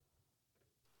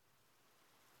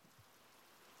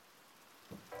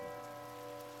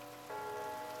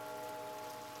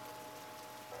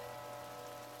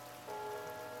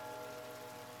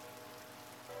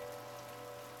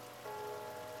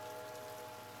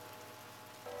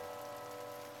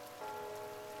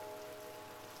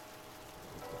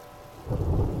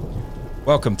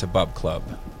Welcome to Bub Club,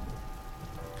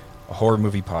 a horror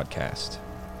movie podcast.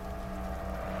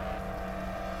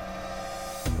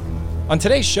 On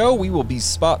today's show, we will be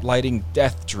spotlighting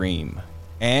Death Dream,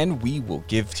 and we will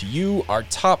give to you our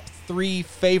top 3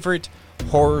 favorite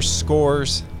horror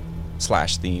scores /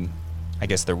 theme. I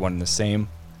guess they're one and the same.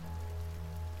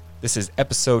 This is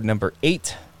episode number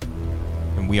 8,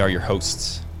 and we are your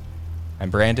hosts.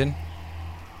 I'm Brandon.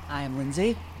 I am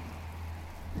Lindsay.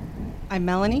 I'm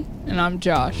Melanie. And I'm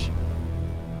Josh.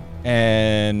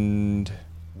 And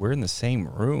we're in the same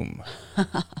room.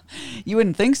 You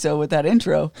wouldn't think so with that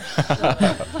intro.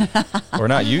 We're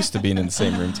not used to being in the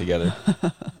same room together.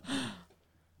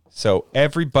 So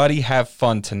everybody have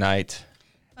fun tonight.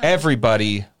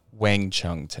 Everybody Wang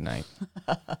Chung tonight.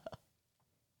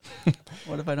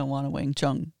 What if I don't want a Wang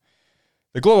Chung?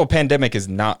 The global pandemic is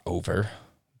not over,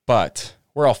 but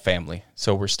we're all family.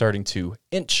 So we're starting to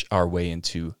inch our way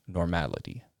into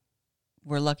normality.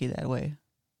 We're lucky that way.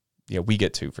 Yeah, we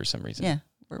get to for some reason. Yeah,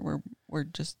 we're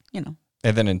just, you know.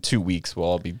 And then in 2 weeks, we'll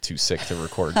all be too sick to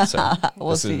record. So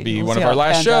this will be We'll one see of how our it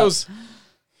last pans shows.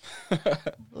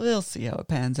 We'll see how it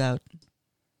pans out.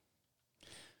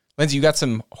 Lindsay, you got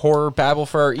some horror babble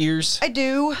for our ears? I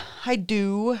do.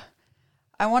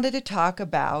 I wanted to talk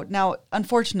about, now,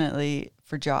 unfortunately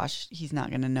for Josh, he's not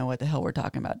going to know what the hell we're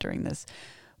talking about during this.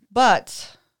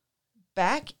 But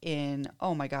back in,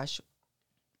 oh my gosh,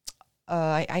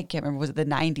 I can't remember, was it the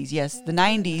 90s? Yes, the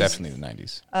 90s. Definitely the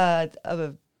 90s.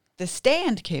 The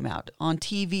Stand came out on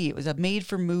TV. It was a made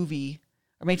for TV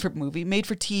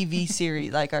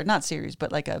series, like, or not series,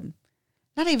 but like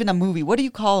not even a movie. What do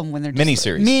you call them when they're just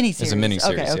Miniseries. Miniseries. It's a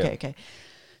miniseries. Okay.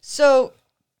 So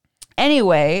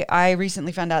anyway, I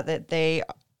recently found out that they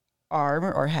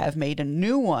are or have made a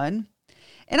new one.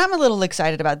 And I'm a little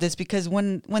excited about this because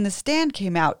when The Stand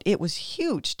came out, it was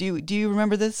huge. Do you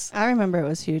remember this? I remember it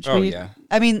was huge. Oh, yeah.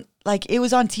 I mean, like, it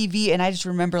was on TV, and I just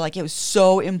remember, like, it was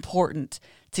so important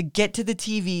to get to the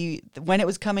TV when it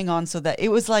was coming on, so that it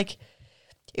was like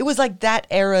that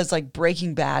era's, like,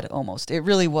 Breaking Bad almost. It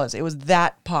really was. It was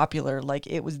that popular. Like,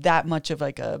 it was that much of,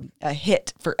 like, a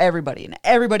hit for everybody, and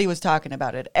everybody was talking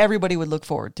about it. Everybody would look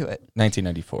forward to it.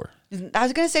 1994. I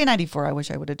was going to say 94. I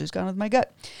wish I would have just gone with my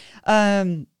gut.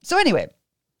 So anyway,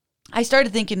 I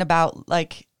started thinking about,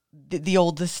 like, the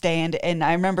old The Stand, and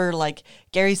I remember, like,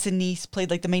 Gary Sinise played,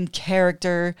 like, the main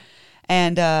character,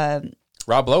 and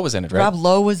Rob Lowe was in it, right? Rob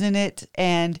Lowe was in it,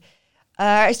 and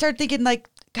I started thinking, like,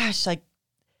 gosh, like,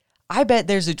 I bet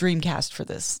there's a Dreamcast for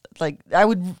this. Like,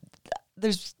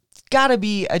 there's got to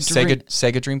be a Sega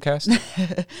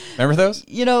Dreamcast. Remember those?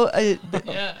 You know,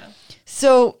 Yeah.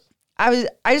 so I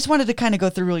just wanted to kind of go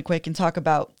through really quick and talk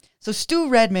about. So Stu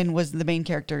Redman was the main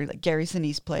character that Gary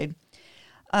Sinise played.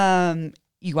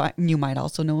 You might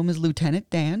also know him as Lieutenant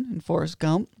Dan in Forrest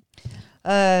Gump.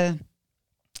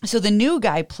 So the new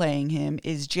guy playing him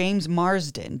is James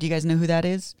Marsden. Do you guys know who that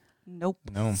is? Nope.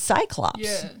 No. Cyclops.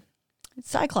 Yeah. It's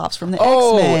Cyclops from the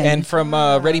Oh, X-Men. and from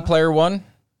Ready Player One?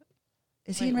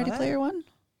 Is he in Wait, Ready what? Player One?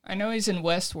 I know he's in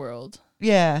Westworld.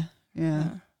 Yeah.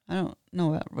 I don't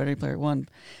know about Ready Player One.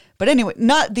 But anyway,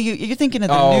 not the you're thinking of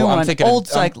the new I'm one. thinking old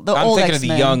of, Cyclops. The I'm old thinking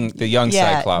X-Men. of the young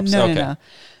Cyclops. No, Okay.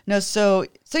 No, so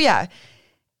yeah.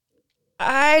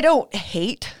 I don't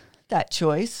hate that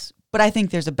choice, but I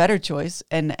think there's a better choice.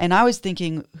 And I was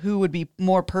thinking who would be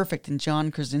more perfect than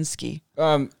John Krasinski.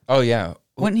 Oh yeah.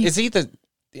 When he- Is he the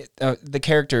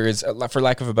character is, for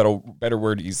lack of a better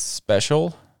word, he's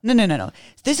special? No. This is No, like the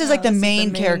this is the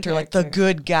main main character, like the character.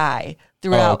 good guy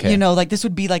throughout. Oh, okay. You know, like this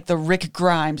would be like the Rick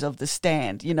Grimes of The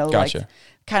Stand. You know, Gotcha. like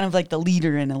kind of like the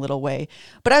leader in a little way.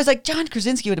 But I was like, John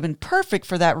Krasinski would have been perfect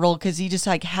for that role because he just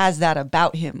like has that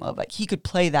about him of like he could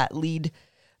play that lead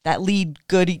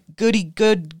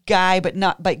good guy, but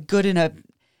not good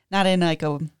not in like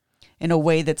in a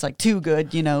way that's like too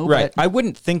good. You know, Right. But I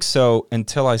wouldn't think so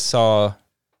until I saw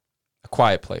A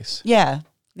Quiet Place. yeah.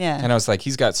 And I was like,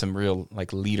 he's got some real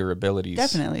like leader abilities.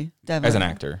 Definitely. As an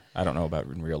actor. I don't know about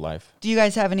in real life. Do you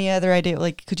guys have any other idea?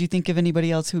 Like, could you think of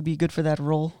anybody else who would be good for that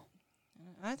role?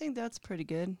 I think that's pretty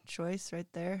good choice right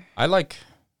there. I like,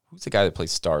 who's the guy that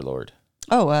plays Star-Lord?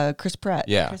 Oh, Chris Pratt.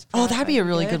 Yeah. Chris Oh, Pratt that'd be a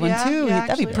really good one, Yeah, too. yeah,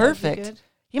 That'd be actually, perfect. good.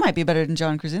 He might be better than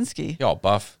John Krasinski. He all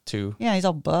buff too. Yeah, he's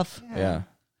all buff. Yeah.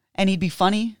 And he'd be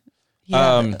funny. He'd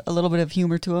have a little bit of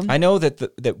humor to him. I know that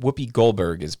that Whoopi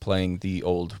Goldberg is playing the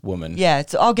old woman. Yeah,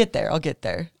 so I'll get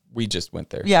there. We just went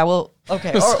there. Yeah, well,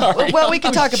 okay. Sorry. Well, we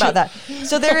can talk about that.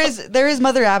 So there is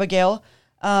Mother Abigail,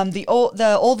 the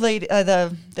old lady,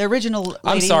 the original lady.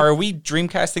 I'm sorry, are we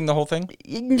dreamcasting the whole thing?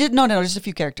 No, just a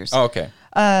few characters. Oh, okay.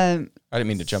 I didn't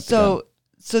mean to jump the gun.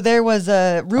 So there was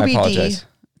Ruby I apologize. Dee.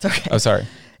 It's okay. Oh, sorry.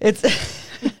 It's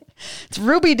It's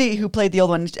Ruby Dee who played the old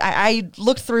one. I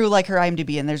looked through like her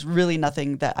IMDb, and there's really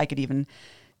nothing that I could even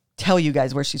tell you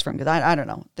guys where she's from, because I don't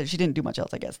know. She didn't do much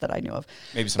else, I guess, that I knew of.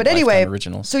 Maybe some but anyway, Lifetime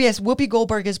originals. so yes, Whoopi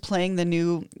Goldberg is playing the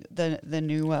new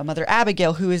Mother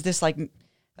Abigail, who is this like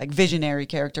visionary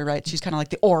character, right? She's kind of like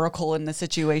the oracle in the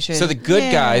situation. So the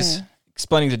good guys,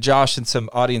 explaining to Josh and some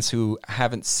audience who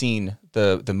haven't seen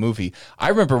the movie, I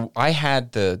remember I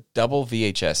had the double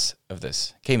VHS of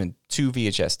this. Came in 2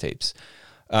 VHS tapes.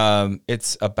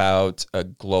 It's about a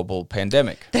global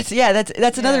pandemic. That's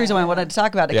another reason why I wanted to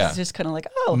talk about it. 'Cause Yeah. it's just kind of like,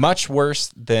 Much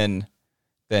worse than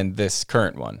this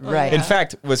current one. Right. In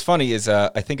fact, what's funny is I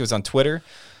think it was on Twitter,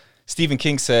 Stephen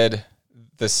King said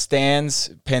the Stan's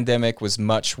pandemic was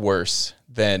much worse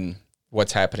than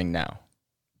what's happening now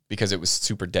because it was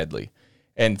super deadly.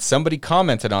 And somebody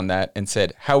commented on that and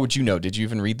said, "How would you know? Did you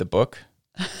even read the book?"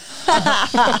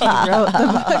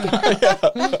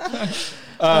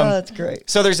 that's great.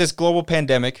 So there's this global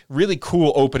pandemic, really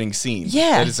cool opening scene.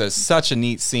 Yeah. That is such a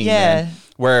neat scene, Yeah. man,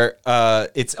 where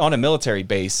it's on a military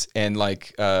base and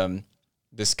like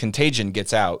this contagion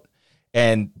gets out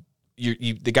and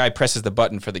the guy presses the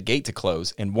button for the gate to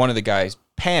close and one of the guys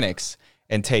panics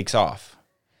and takes off.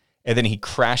 And then he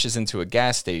crashes into a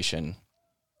gas station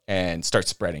and starts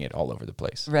spreading it all over the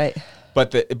place. Right.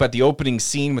 But the opening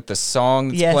scene with the song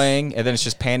that's Yes. playing, and then it's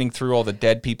just panning through all the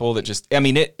dead people that just, I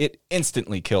mean, it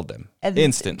instantly killed them. And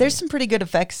Instantly. There's some pretty good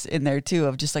effects in there too,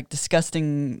 of just like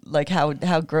disgusting, like how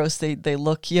gross they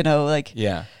look, like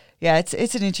Yeah. it's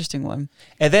an interesting one.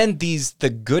 And then the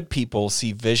good people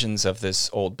see visions of this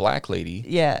old black lady,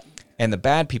 Yeah. and the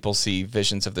bad people see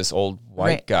visions of this old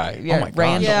white guy. yeah, Oh my god.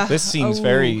 Randall. Yeah. This seems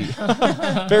very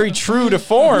very true to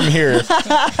form here.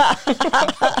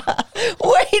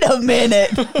 Wait a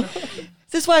minute.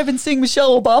 Is this why I've been seeing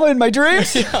Michelle Obama in my dreams?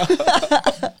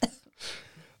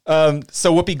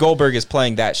 So Whoopi Goldberg is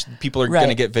playing that. People are Right. going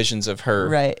to get visions of her.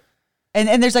 Right.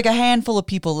 And there's like a handful of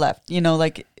people left,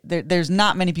 like there's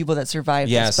not many people that survive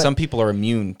Yeah, this, but, some people are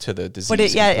immune to the disease. but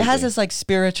it has completely. this like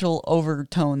spiritual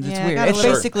overtones. It's Yeah, weird. got a It's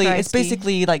little basically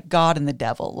Christy. like God and the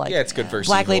devil. Like Yeah, it's good versus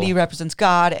Black evil. lady represents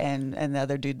God and the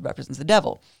other dude represents the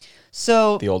devil.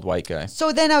 So the old white guy.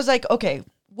 so then I was like, okay,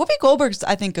 Whoopi Goldberg's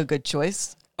I think a good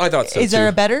choice. I thought so Is too. there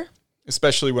a better?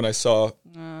 Especially when I saw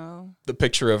No. the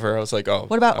picture of her, I was like, "Oh,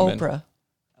 What about I'm in. Oprah?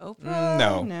 Oprah?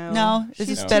 No. No, is She's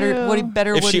this better? too- Would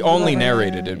better? If would she Whoopi only Goldberg?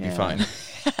 narrated, it'd be Yeah. fine."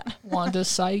 Wanda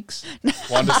Sykes.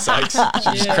 Wanda Sykes,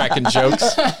 she's just cracking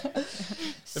jokes. There'd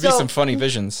be some funny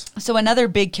visions. So another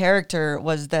big character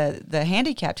was the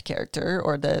handicapped character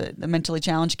or the mentally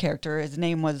challenged character. His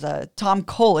name was Tom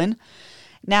Cullen.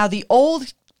 Now the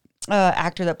old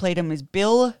actor that played him is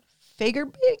Bill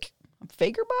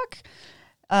Fagerbuck.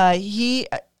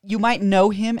 You might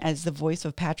know him as the voice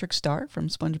of Patrick Star from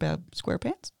SpongeBob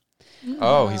SquarePants.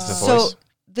 Oh, he's the So voice.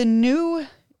 the new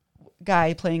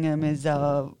guy playing him is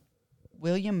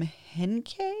William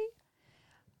Henke.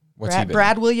 What's he been?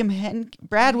 Brad William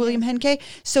Henke.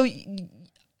 So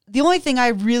the only thing I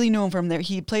really knew him from there,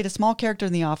 he played a small character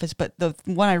in The Office, but the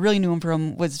one I really knew him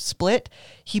from was Split.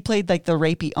 He played like the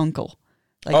rapey uncle,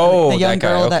 like Oh, the young that guy,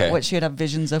 girl okay. that what she would have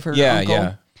visions of her Yeah,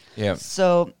 uncle. yeah.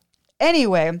 So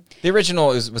anyway, The original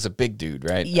was a big dude,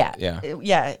 right? yeah,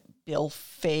 Yeah. Bill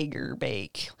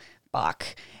Fagerbuck.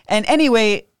 And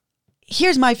anyway,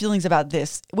 here's my feelings about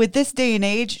this. With this day and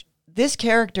age, this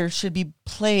character should be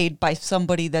played by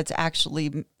somebody that's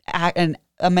actually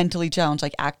a mentally challenged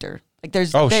like actor. Like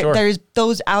there's Sure. there's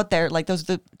those out there, like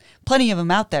plenty of them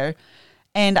out there,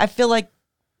 and I feel like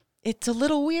it's a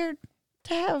little weird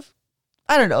to have.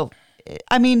 I don't know.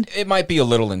 I mean, It might be a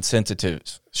little insensitive,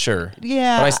 sure.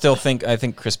 yeah. But I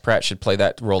think Chris Pratt should play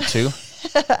that role too.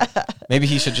 Maybe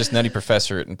he should just Nutty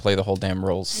Professor it and play the whole damn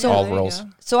roles, all there you roles. go.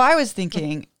 So I was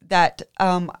thinking that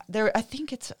I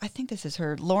think this is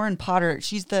her, Lauren Potter.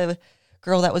 She's the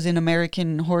girl that was in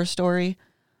American Horror Story.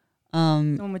 The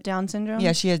one with Down syndrome?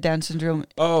 Yeah, she has Down syndrome.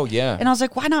 Oh yeah. And I was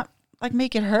like, why not like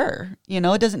make it her? It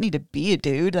doesn't need to be a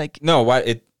dude. Like No, why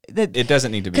it the,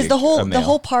 doesn't need to be because the a male.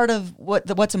 whole part of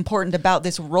what's important about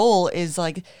this role is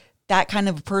like that kind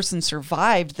of person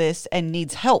survived this and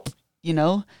needs help,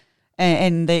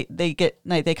 and they get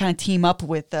like they kind of team up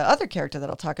with the other character that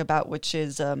I'll talk about, which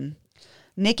is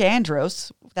Nick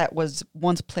Andros, that was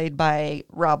once played by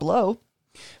Rob Lowe.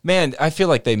 Man, I feel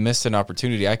like they missed an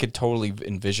opportunity. I could totally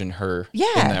envision her in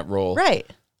that role. Right,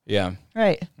 Yeah.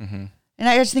 right. Mm-hmm. And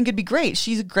I just think it'd be great.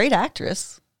 She's a great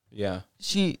actress. Yeah.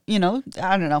 She, I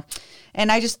don't know.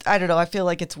 And I don't know. I feel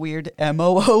like it's weird.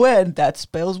 MOON. That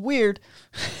spells weird.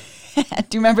 Do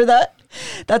you remember that?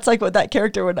 That's like what that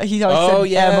character would, he always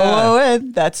said, yeah.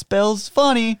 MOON. That spells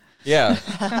funny. Yeah.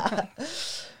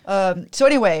 So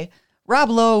anyway, Rob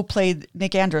Lowe played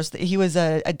Nick Andros. He was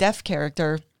a deaf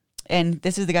character, and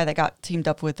this is the guy that got teamed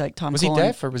up with like Tom. Was Cullen. he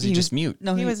deaf or was he just mute?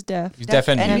 No, he was deaf. He's deaf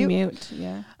and and mute.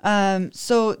 mute. Yeah.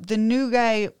 So the new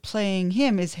guy playing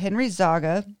him is Henry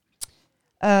Zaga.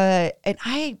 And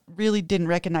I really didn't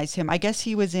recognize him. I guess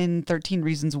he was in 13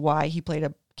 Reasons Why. He played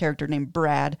a character named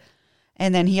Brad.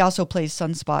 And then he also plays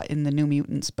Sunspot in The New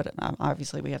Mutants, but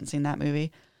obviously we haven't seen that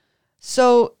movie.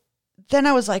 So then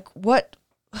I was like,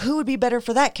 who would be better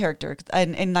for that character?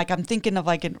 And like, I'm thinking of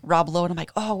like Rob Lowe, and I'm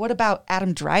like, oh, what about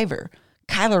Adam Driver?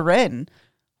 Kylo Ren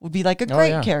would be like a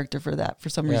great character for that for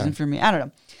some reason for me. I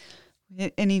don't know.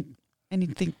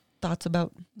 Anything thoughts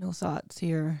about? No thoughts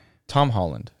here. Tom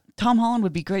Holland. Tom Holland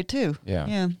would be great too. Yeah.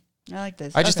 Yeah. I like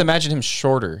this. I just imagine him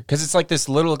shorter because it's like this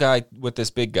little guy with this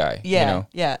big guy. Yeah. You know?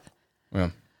 Yeah. Yeah.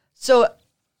 So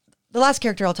the last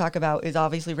character I'll talk about is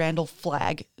obviously Randall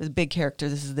Flagg, the big character.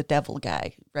 This is the devil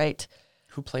guy, right?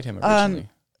 Who played him originally?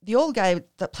 The old guy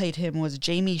that played him was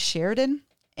Jamie Sheridan,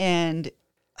 and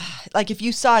like if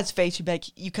you saw his face, you'd be like,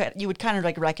 you would kind of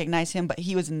like recognize him, but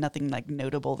he was nothing like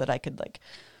notable that I could like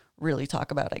really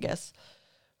talk about, I guess.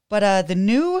 But the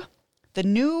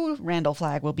new Randall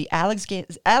Flagg will be Alexander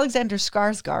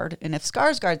Skarsgård, and if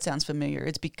Skarsgård sounds familiar,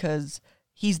 it's because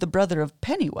he's the brother of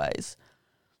Pennywise.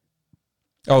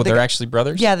 Oh, they're actually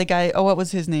brothers? Yeah, the guy. Oh, what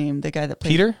was his name? The guy that played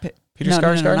Peter? Peter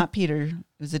Skarsgård? No, not Peter. It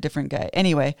was a different guy.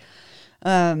 Anyway,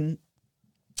 the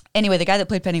guy that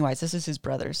played Pennywise. This is his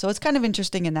brother. So it's kind of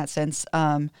interesting in that sense.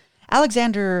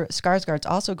 Alexander Skarsgård's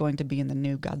also going to be in the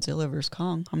new Godzilla vs.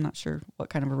 Kong. I'm not sure what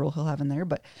kind of a role he'll have in there,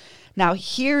 but now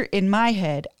here in my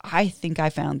head, I think I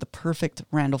found the perfect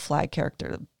Randall Flagg character,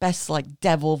 the best like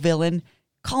devil villain,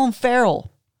 Colin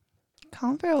Farrell.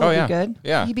 Colin Farrell would be good.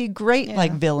 Yeah. He'd be a great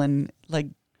like villain, like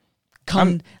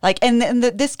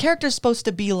this character's supposed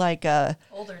to be like a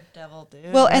Older devil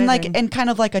dude. well, and like and kind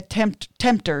of like a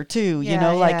tempter too, you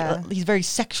know, like yeah. he's very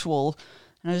sexual,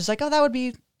 and I was just like, oh, that would be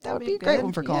a great good,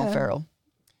 one for Colin Farrell.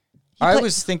 I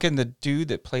was thinking the dude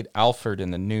that played Alfred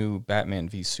in the new Batman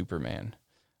v Superman.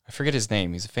 I forget his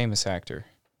name. He's a famous actor.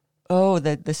 Oh,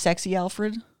 the sexy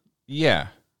Alfred. Yeah.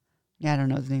 Yeah, I don't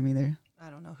know his name either. I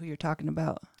don't know who you're talking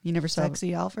about. You never saw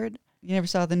Sexy Alfred? You never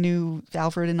saw the new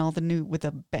Alfred and all the new with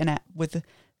the Batflick.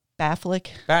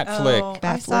 Batflick.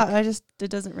 I saw. It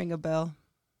doesn't ring a bell.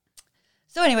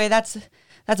 So anyway, that's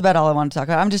about all I want to talk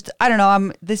about. I don't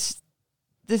know. This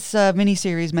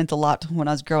miniseries meant a lot when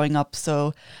I was growing up.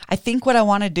 So I think what I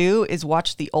want to do is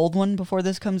watch the old one before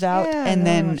this comes out, and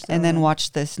then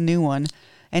watch this new one,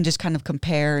 and just kind of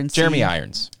compare and Jeremy see.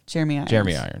 Irons. Jeremy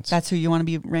Irons. That's who you want to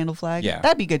be, Randall Flagg? Yeah.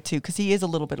 That'd be good too, because he is a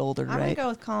little bit older, I'm right? going to go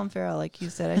with Colin Farrell, like you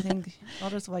said. I think I'll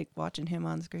just like watching him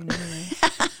on screen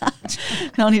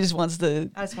anyway. No, he just wants to.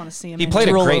 I just want to see him. He played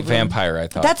a roll great over him. vampire, I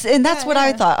thought. That's what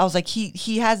I thought. I was like,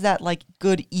 he has that like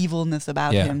good evilness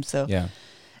about him. So yeah.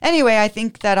 Anyway, I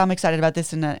think that I'm excited about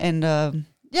this, and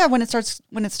when it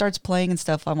starts playing and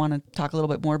stuff, I want to talk a little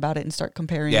bit more about it and start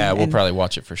comparing. Yeah, we'll probably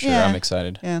watch it for sure. Yeah. I'm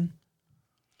excited. Yeah.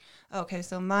 Okay,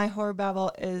 so my horror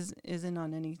babble isn't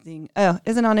on anything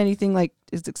like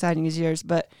as exciting as yours,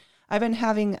 but I've been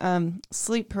having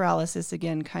sleep paralysis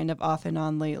again, kind of off and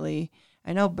on lately.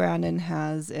 I know Brandon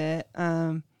has it.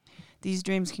 These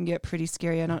dreams can get pretty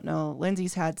scary. I don't know.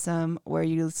 Lindsay's had some where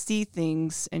you see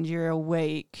things and you're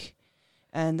awake,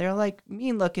 and they're like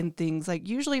mean looking things. Like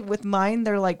usually with mine,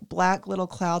 they're like black little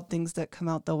cloud things that come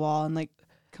out the wall and like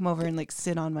come over and like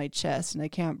sit on my chest, and I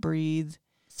can't breathe.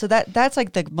 So that's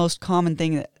like the most common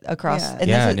thing across.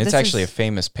 Yeah. And it's actually a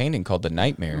famous painting called The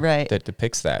Nightmare that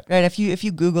depicts that. Right. If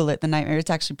you Google it, The Nightmare, it's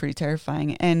actually pretty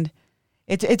terrifying. And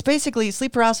it's basically,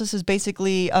 sleep paralysis is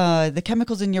basically the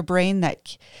chemicals in your brain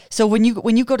that. So when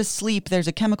you go to sleep, there's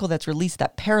a chemical that's released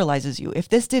that paralyzes you. If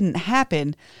this didn't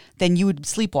happen, then you would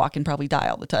sleepwalk and probably die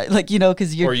all the time. Like,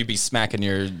 because you're. Or you'd be smacking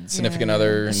your significant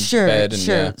other in Sure. bed. And,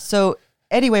 sure. So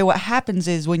anyway, what happens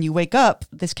is when you wake up,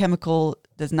 this chemical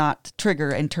does not trigger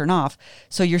and turn off.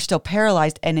 So you're still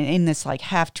paralyzed and in this like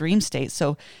half dream state.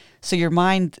 So your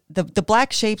mind, the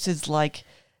black shapes is like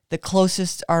the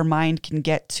closest our mind can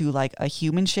get to like a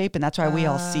human shape. And that's why we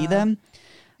all see them.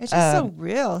 It's just so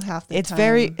real half the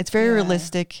time. It's very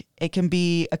realistic. It can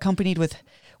be accompanied with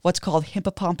what's called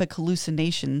hippopompic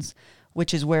hallucinations,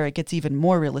 which is where it gets even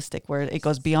more realistic, where it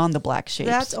goes beyond the black shapes.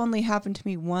 That's only happened to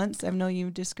me once. I know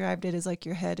you described it as like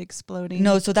your head exploding.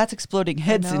 No, so that's exploding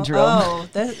head syndrome.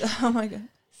 Oh my God.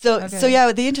 So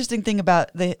yeah, the interesting thing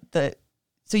about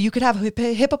so you could have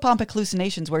hippopompic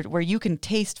hallucinations where you can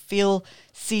taste, feel,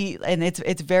 see, and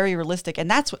it's very realistic.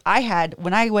 And that's what I had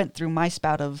when I went through my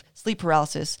spout of sleep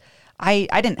paralysis. I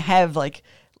didn't have like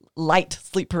light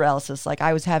sleep paralysis. Like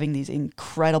I was having these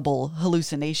incredible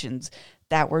hallucinations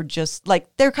that were just like,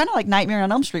 they're kind of like Nightmare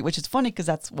on Elm Street, which is funny because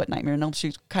that's what Nightmare on Elm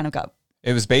Street kind of got.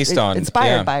 It was based on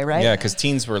inspired by, right? Yeah, because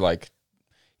teens were like,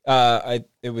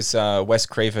 it was Wes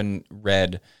Craven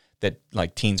read that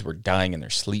like teens were dying in their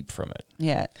sleep from it.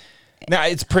 Yeah. Now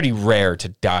it's pretty rare to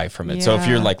die from it. So if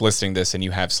you're Yeah. like listening to this and you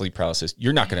have sleep paralysis,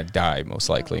 you're not going to die most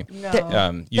likely.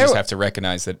 No. You just have to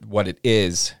recognize that what it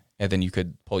is, and then you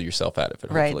could pull yourself out of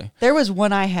it. Hopefully. Right. There was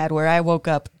one I had where I woke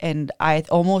up and I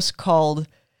almost called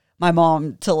my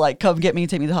mom to like come get me and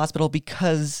take me to the hospital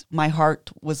because my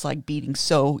heart was like beating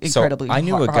so incredibly So I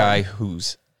knew hard. a guy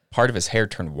whose part of his hair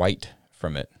turned white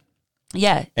from it.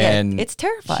 Yeah. And it's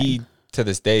terrifying. he, to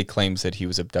this day, claims that he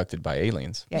was abducted by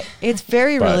aliens. Yeah, it's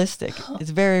very But- realistic.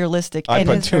 It's very realistic. I and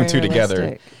put it's two and two very together.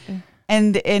 realistic.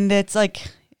 and it's like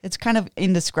it's kind of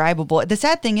indescribable. The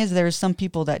sad thing is there's some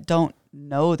people that don't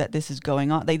know that this is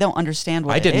going on. They don't understand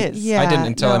what I didn't. it is. Yeah. I didn't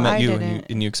until I no, met I you, didn't.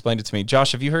 and you explained it to me.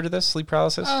 Josh, have you heard of this sleep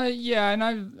paralysis? Yeah, and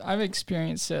I've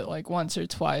experienced it like once or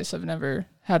twice. I've never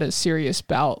had a serious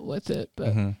bout with it,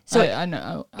 but So I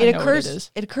know It know occurs. What it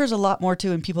is. It occurs a lot more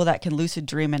too in people that can lucid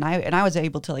dream, and I was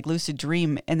able to like lucid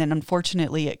dream, and then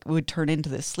unfortunately it would turn into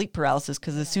this sleep paralysis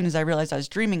because as soon as I realized I was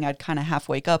dreaming, I'd kind of half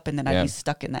wake up, and then I'd Yeah. be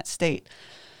stuck in that state.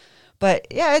 But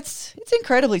yeah, it's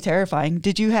incredibly terrifying.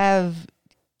 Did you have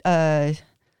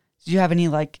any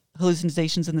like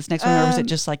hallucinations in this next one, or was it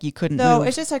just like you couldn't No, move?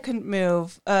 it's just I couldn't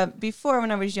move. Before,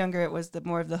 when I was younger, it was the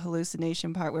more of the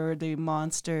hallucination part where the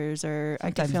monsters, or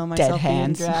I could Sometimes feel dead myself being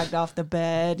hands. dragged off the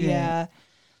bed. Yeah.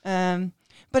 Yeah.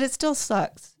 But it still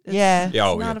sucks. It's, Yeah. it's Yeah,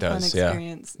 oh, not it a fun does, yeah.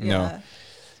 experience. No. Yeah.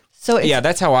 So it's, Yeah,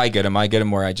 that's how I get them. I get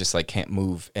them where I just like can't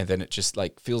move, and then it just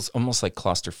like feels almost like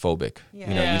claustrophobic. You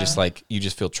know, Yeah. you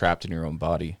just feel trapped in your own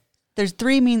body. there's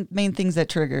three main things that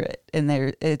trigger it, and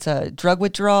it's a drug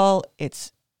withdrawal,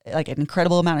 it's like an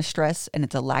incredible amount of stress, and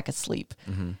it's a lack of sleep.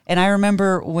 And I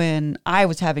remember when I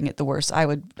was having it the worst, I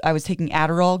was taking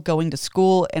Adderall, going to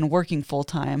school, and working full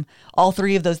time. All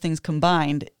three of those things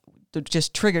combined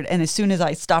just triggered. And as soon as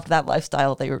I stopped that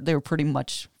lifestyle, they were pretty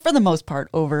much, for the most part,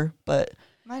 over. But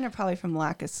Mine are probably from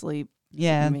lack of sleep.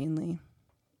 yeah, Mainly.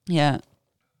 yeah.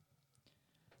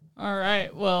 All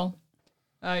right. Well,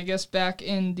 I guess back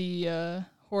in the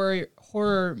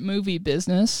horror movie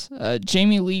business,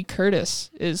 Jamie Lee Curtis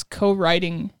is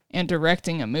co-writing and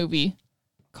directing a movie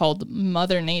called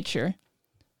Mother Nature.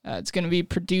 It's going to be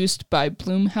produced by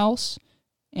Blumhouse,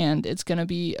 and it's going to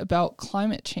be about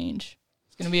climate change.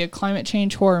 It's going to be a climate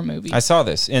change horror movie. I saw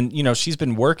this, and she's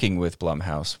been working with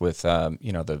Blumhouse with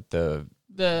the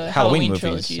The Halloween movies,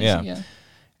 trilogies, yeah.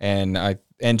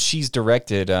 and she's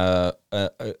directed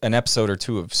an episode or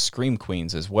two of Scream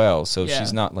Queens as well, so Yeah.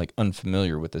 she's not like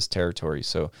unfamiliar with this territory.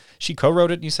 So she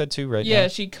co-wrote it. You said too, right? Yeah, now?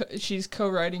 she's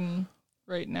co-writing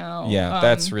right now. Yeah,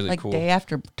 that's really Like cool. day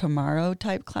after tomorrow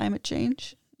type climate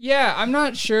change. Yeah, I'm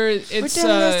not sure. It's doing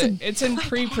this in it's in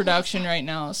pre-production right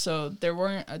now, so there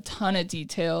weren't a ton of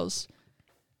details.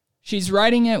 She's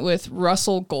writing it with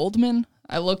Russell Goldman.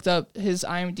 I looked up his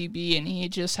IMDb, and he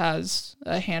just has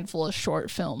a handful of short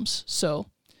films, so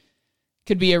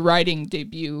could be a writing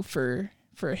debut for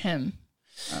him.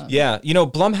 Yeah,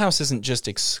 Blumhouse isn't just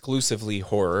exclusively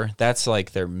horror. That's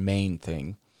like their main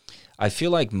thing. I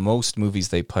feel like most movies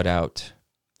they put out,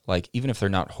 like even if they're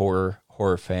not horror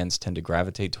fans tend to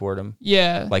gravitate toward them.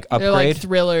 Yeah, Like they're Upgrade? like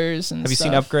thrillers and Have you stuff.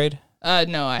 seen Upgrade?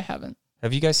 No, I haven't.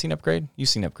 Have you guys seen Upgrade? You've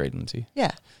seen Upgrade, Lindsay. Yeah.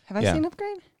 Have I Yeah. seen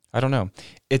Upgrade? I don't know.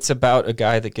 It's about a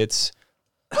guy that gets,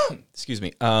 excuse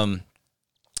me,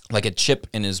 like a chip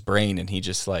in his brain, and he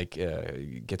just like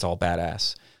gets all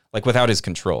badass, like without his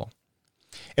control.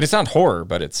 And it's not horror,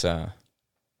 but it's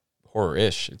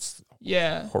horror-ish. It's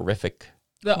Yeah. horrific.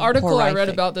 The article I read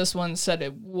Horrific. about this one said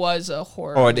it was a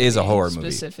horror. Oh, it is a horror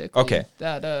movie. specifically. Okay.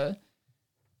 That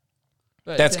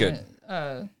but That's then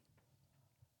good.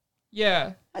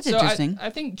 Yeah. That's So interesting. I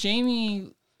think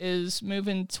Jamie is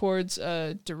moving towards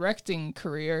a directing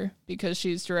career because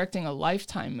she's directing a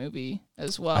Lifetime movie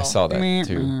as well. I saw that Meh,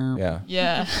 too. meh. Yeah,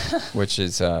 Yeah. which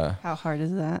is How hard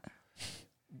is that?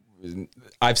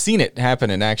 I've seen it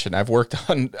happen in action. I've worked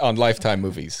on Lifetime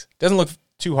movies. Doesn't look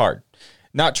too hard.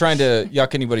 Not trying to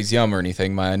yuck anybody's yum or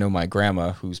anything. I know my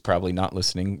grandma, who's probably not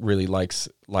listening, really likes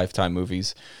Lifetime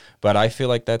movies. But I feel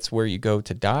like that's where you go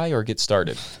to die or get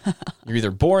started. You're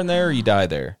either born there or you die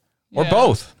there. Or Yeah.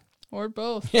 both. Or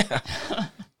both. Yeah.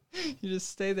 You just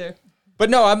stay there. But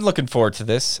no, I'm looking forward to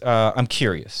this. I'm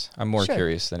curious. I'm more Sure.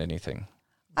 curious than anything.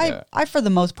 Yeah. I for the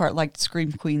most part liked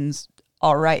Scream Queens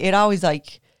all right. It always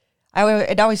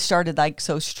it always started like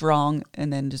so strong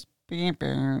and then just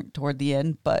toward the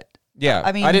end. But Yeah,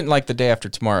 I mean- I didn't like The Day After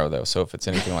Tomorrow though. So if it's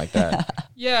anything like that,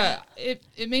 Yeah, it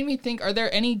made me think, are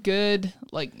there any good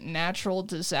like natural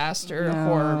disaster No,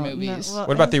 horror no, movies? well,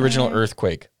 what about the as original I-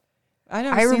 Earthquake? I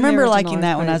never I seen the remember original liking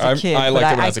that when I was a Earthquake. kid, I but liked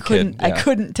it when I was a kid, couldn't. I yeah.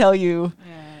 couldn't tell you.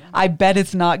 I bet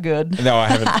it's not good. No, I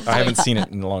haven't. I haven't seen it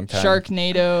in a long time.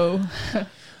 Sharknado.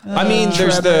 I mean,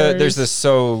 there's Tremors.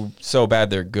 the so bad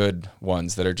they're good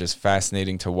ones that are just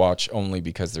fascinating to watch only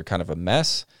because they're kind of a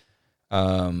mess.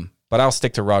 But I'll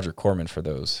stick to Roger Corman for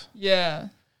those Yeah.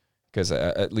 because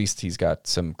at least he's got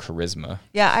some charisma.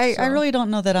 Yeah, I So- really don't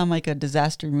know that I'm like a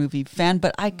disaster movie fan,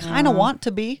 but I kind of want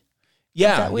to be.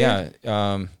 Yeah, that weird?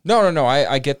 yeah. No.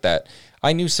 I get that.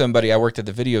 I knew somebody. I worked at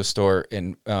the video store,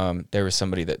 and there was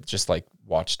somebody that just like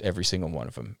watched every single one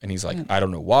of them. And he's like, I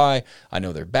don't know why. I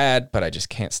know they're bad, but I just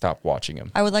can't stop watching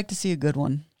them. I would like to see a good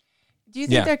one. Do you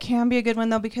think Yeah. there can be a good one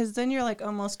though? Because then you're like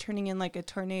almost turning in like a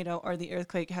tornado, or the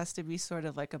earthquake has to be sort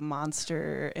of like a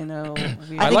monster in a. weird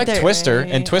I like they're- Twister,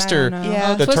 way. and Twister, I don't know. Yeah.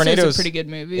 the Twister's tornadoes, a pretty good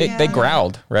movie. they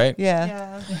growled, right?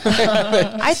 Yeah.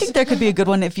 Yeah. I think there could be a good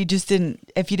one if you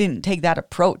didn't take that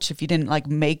approach. If you didn't like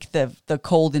make the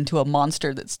cold into a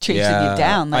monster that's chasing you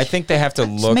down. I Like, think they have to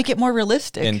just look make it more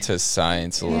realistic. into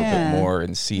science a little Yeah. bit more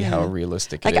and see how Yeah.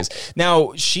 realistic Like, it is.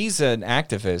 Now, she's an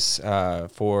activist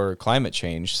for climate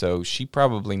change, so she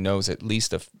probably knows at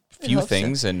least a few hope so.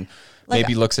 things and Like,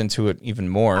 maybe looks into it even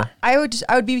more. I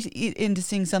would be into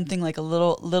seeing something like a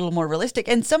little more realistic,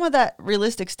 and some of that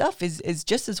realistic stuff is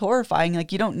just as horrifying.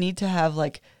 Like you don't need to have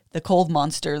like the cold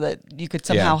monster that you could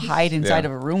somehow hide inside Yeah.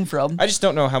 of a room from. I just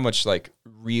don't know how much like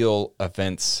real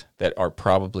events that are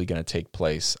probably going to take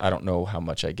place. I don't know how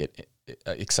much I get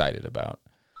excited about.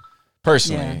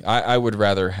 Personally, I would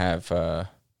rather have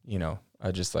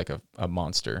just like a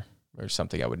monster or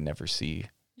something I would never see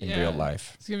in Yeah. real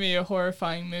life. It's gonna be a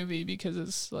horrifying movie because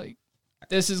it's like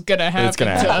this is gonna happen It's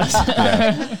gonna to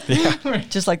happen. us.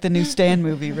 Just like the new Stan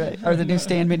movie, right? Or the new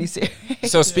Stan miniseries.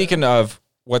 So speaking of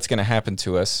what's going to happen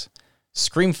to us,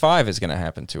 Scream 5 is going to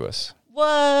happen to us.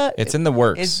 What? It's in the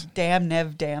works. Is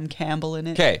Damn Campbell in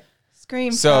it? Okay.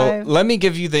 Scream. So 5. let me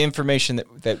give you the information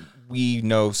that we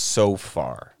know so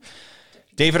far.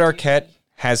 David Arquette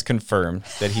has confirmed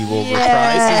that he will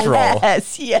reprise his role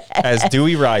Yes. as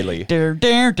Dewey Riley, Dur,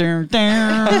 dur, dur,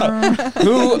 dur.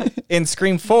 who in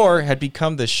Scream 4 had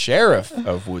become the sheriff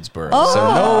of Woodsboro.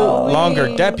 So no longer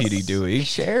nice. Deputy Dewey.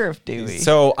 Sheriff Dewey.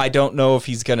 So I don't know if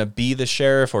he's going to be the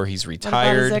sheriff or he's What about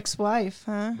his retired. ex-wife?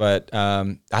 Huh? But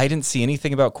I didn't see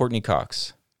anything about Courtney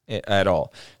Cox at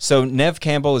all. So Nev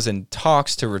Campbell is in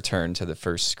talks to return to the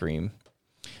first Scream.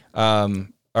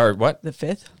 Or what? The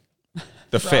fifth.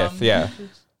 The fifth, yeah.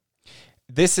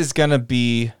 This is going to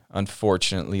be,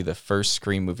 unfortunately, the first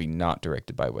Scream movie not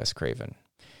directed by Wes Craven.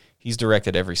 He's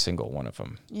directed every single one of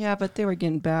them. Yeah, but they were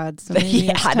getting bad, so maybe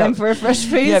Yeah, it's I time know. for a fresh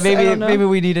face. Yeah, I maybe don't know. maybe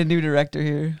we need a new director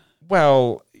here.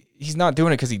 Well, he's not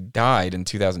doing it because he died in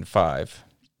 2005.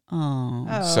 Oh.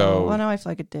 Oh, So- well, now I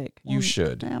feel like a dick. You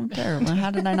should. I'm terrible.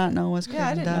 How did I not know Wes Craven Yeah,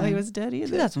 I didn't know he was dead either.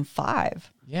 2005.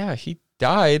 Yeah, he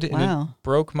died, and it Wow.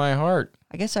 broke my heart.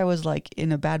 I guess I was like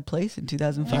in a bad place in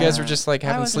 2005. You guys were just like I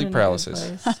having wasn't sleep in a good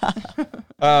paralysis.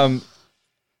 place.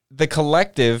 The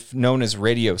collective known as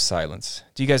Radio Silence.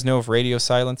 Do you guys know of Radio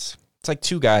Silence? It's like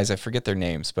two guys, I forget their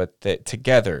names, but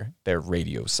together they're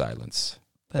Radio Silence.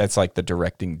 That's like the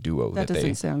directing duo That that doesn't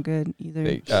they sound good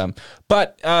either.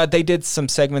 but they did some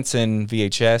segments in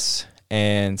VHS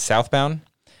and Southbound,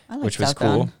 I like which was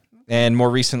Southbound. cool. And more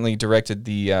recently directed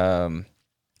the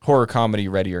horror comedy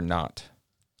Ready or Not.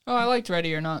 Oh, I liked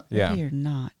Ready or Not. Yeah. You're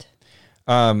not.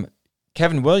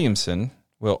 Kevin Williamson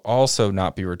will also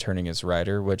not be returning as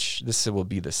writer, which this will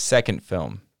be the second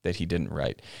film that he didn't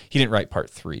write. He didn't write part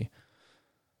 3.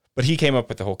 But he came up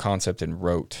with the whole concept and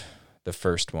wrote the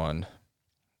first one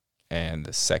and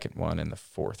the second one and the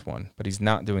fourth one. But he's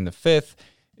not doing the fifth.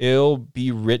 It'll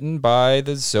be written by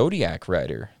the Zodiac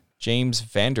writer, James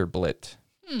Vanderbilt.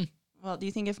 Well, do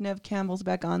you think if Nev Campbell's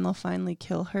back on, they'll finally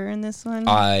kill her in this one?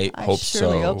 I hope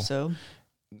surely hope so.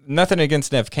 Nothing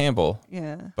against Nev Campbell,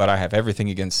 yeah. but I have everything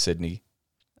against Sydney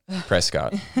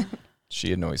Prescott.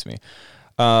 She annoys me.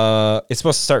 It's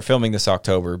supposed to start filming this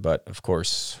October, but of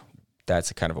course,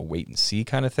 that's a kind of a wait and see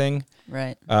kind of thing.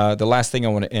 Right. The last thing I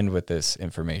want to end with this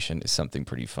information is something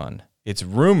pretty fun. It's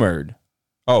rumored.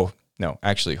 Oh, no,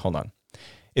 actually, hold on.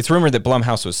 It's rumored that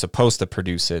Blumhouse was supposed to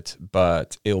produce it,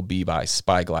 but it'll be by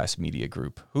Spyglass Media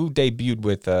Group, who debuted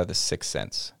with The Sixth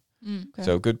Sense. Okay.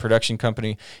 So, good production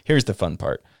company. Here's the fun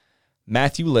part.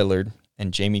 Matthew Lillard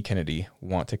and Jamie Kennedy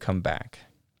want to come back.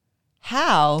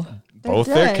 How? They're Both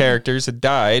their dead. characters had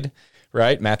died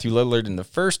right? Matthew Lillard in the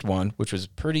first one, which was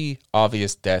pretty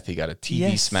obvious death. He got a TV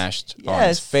Yes. smashed on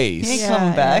his face. He ain't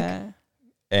coming back.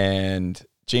 And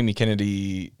Jamie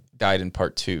Kennedy died in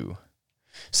part 2.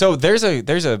 So there's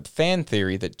a fan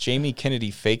theory that Jamie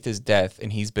Kennedy faked his death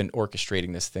and he's been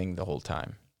orchestrating this thing the whole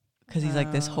time. Because he's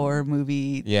like this horror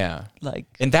movie, Yeah. like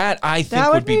And that I think That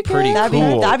would would be be pretty good.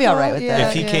 cool. That'd be all right with Yeah. that.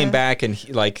 if he came back and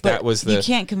But that was the you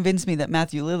can't convince me that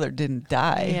Matthew Lillard didn't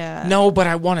die. Yeah. No, but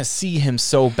I want to see him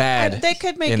so bad. They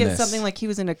could make in it this. something like he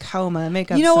was in a coma.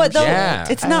 Make up. You know what though? some shit. Yeah.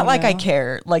 It's I not don't like I know.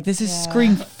 care. Like this is Yeah.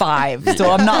 Scream 5,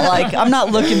 so I'm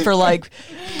not looking for like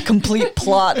complete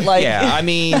plot. Like Yeah, I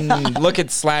mean, look at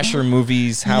slasher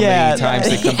movies, how Yeah. many times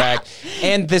they come back.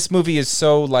 And this movie is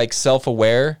so like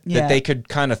self-aware Yeah. that they could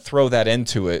kind of throw that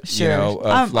into it, sure. you know, of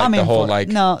I'm like the in whole for it. like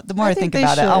no. The more I think they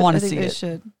about it, I should. want to think see they it.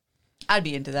 Should. I'd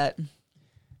be into that.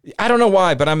 I don't know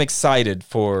why, but I'm excited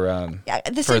for Yeah,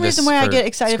 the for same this- reason why I for get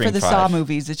excited for Scream the 5. Saw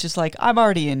movies. It's just like I'm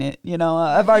already in it. You know,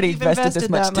 I've already You've invested this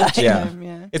much that much time. Yeah. time.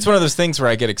 Yeah. It's one of those things where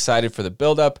I get excited for the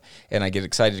build-up and I get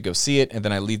excited to go see it, and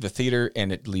then I leave the theater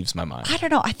and it leaves my mind. I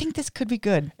don't know. I think this could be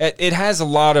good. It has a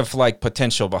lot of like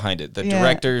potential behind it. The Yeah.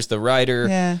 directors, the writer,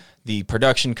 Yeah. the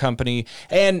production company,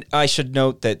 and I should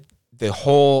note that the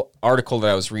whole article that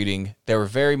I was reading, they were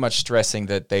very much stressing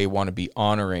that they want to be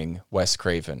honoring Wes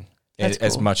Craven That's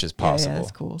as cool. much as Yeah, yeah, possible.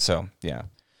 that's cool. So yeah.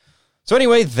 So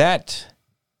anyway, that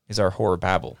is our horror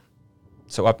babble.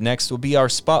 So up next will be our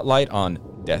spotlight on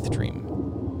Death Dream.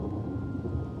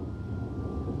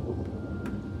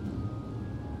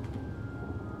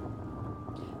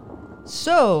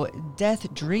 So,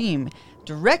 Death Dream,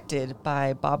 directed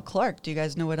by Bob Clark. Do you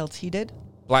guys know what else he did?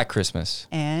 Black Christmas,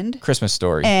 And Christmas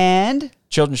Story. and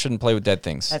Children shouldn't play with dead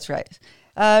things. that's right.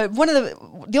 One of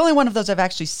the only one of those I've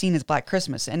actually seen is Black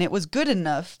Christmas, and it was good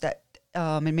enough that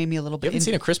it made me a little You bit. haven't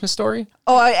seen A Christmas Story?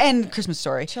 And Christmas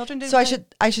Story. Children didn't So play-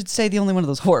 I should say the only one of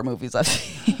those horror movies I've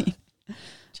seen.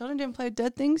 Children didn't play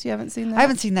dead things. You haven't seen that. I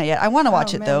haven't seen that yet. I want to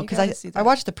watch Oh, it man, though you because gotta see I that.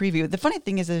 watched the preview. The funny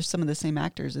thing is there's some of the same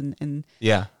actors in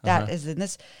Yeah. that is in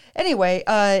this. Anyway,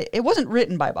 it wasn't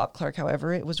written by Bob Clark,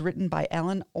 however. It was written by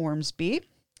Alan Ormsby.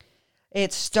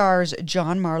 It stars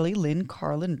John Marley, Lynn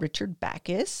Carlin, Richard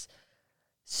Backus.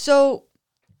 So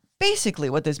basically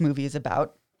what this movie is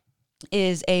about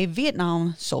is a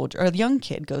Vietnam soldier, or a young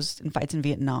kid goes and fights in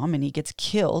Vietnam and he gets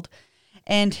killed.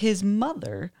 And his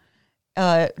mother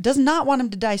does not want him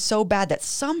to die so bad that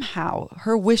somehow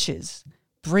her wishes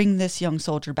bring this young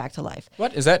soldier back to life.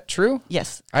 What? Is that true?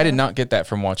 Yes. I did not get that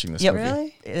from watching this Yep. movie.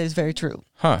 Really? It is very true.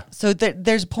 Huh. So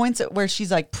there's points where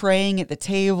she's like praying at the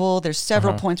table. There's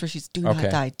several points where she's do not Okay.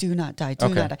 die, do not die, do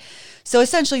Okay. not die. So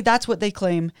essentially, that's what they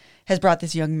claim has brought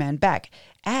this young man back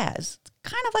as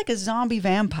kind of like a zombie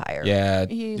vampire. Yeah.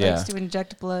 He yeah. likes to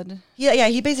inject blood. Yeah.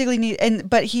 He basically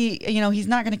but he, he's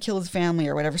not going to kill his family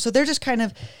or whatever. So they're just kind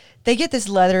of. They get this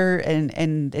letter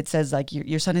and it says like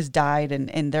your son has died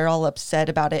and they're all upset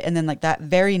about it. And then like that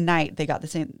very night they got the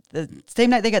same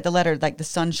night they got the letter, like the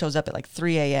sun shows up at like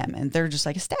 3 a.m. and they're just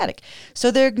like ecstatic.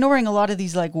 So they're ignoring a lot of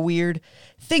these like weird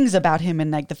things about him and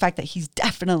like the fact that he's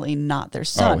definitely not their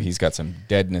son. Oh, he's got some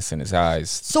deadness in his eyes.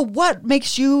 So what would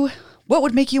make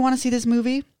you want to see this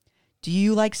movie? Do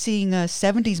you like seeing a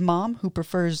 70s mom who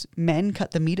prefers men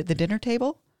cut the meat at the dinner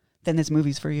table? Then this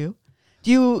movie's for you.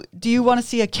 Do you want to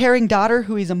see a caring daughter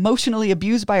who is emotionally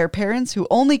abused by her parents who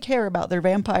only care about their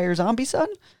vampire zombie son?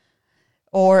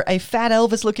 Or a fat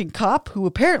Elvis-looking cop who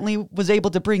apparently was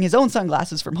able to bring his own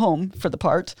sunglasses from home for the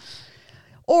part?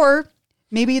 Or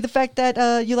maybe the fact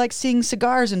that you like seeing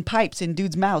cigars and pipes in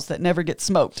dudes' mouths that never get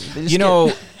smoked. They just You get-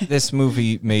 know, this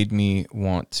movie made me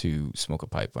want to smoke a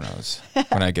pipe when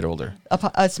I get older.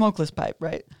 a smokeless pipe,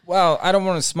 right? Well, I don't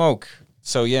want to smoke,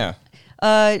 so yeah.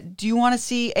 Do you want to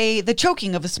see the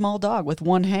choking of a small dog with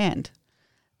one hand?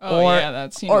 Oh Or- yeah,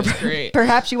 that scene Or was great.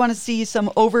 perhaps you want to see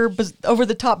some over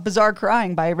the top bizarre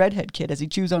crying by a redhead kid as he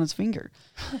chews on his finger.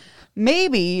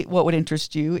 Maybe what would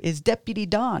interest you is Deputy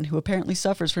Don, who apparently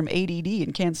suffers from ADD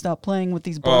and can't stop playing with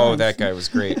these Oh, blinds. that guy was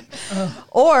great.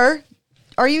 Or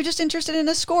are you just interested in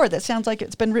a score that sounds like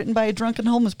it's been written by a drunken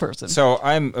homeless person? So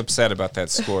I'm upset about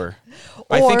that score.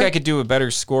 I think Or- I could do a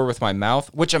better score with my mouth,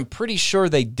 which I'm pretty sure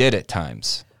they did at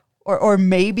times. Or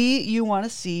maybe you want to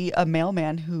see a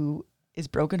mailman who is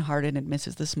brokenhearted and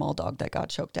misses the small dog that got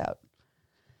choked out.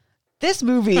 This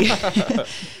movie,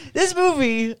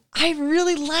 I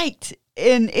really liked,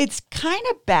 and it's kind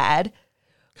of bad,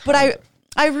 but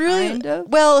I really Kind of?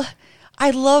 well, I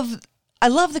love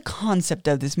the concept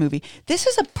of this movie. This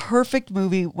is a perfect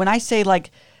movie when I say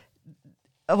like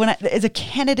it's a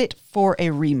candidate for a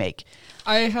remake.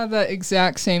 I had that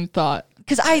exact same thought.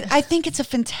 because I think it's a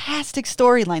fantastic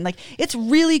storyline. Like it's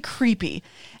really creepy,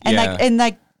 and Yeah.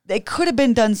 like it could have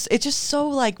been done. It's just so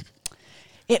like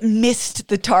it missed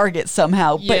the target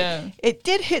somehow, Yeah. but it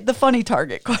did hit the funny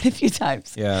target quite a few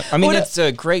times. Yeah, I mean, What- it's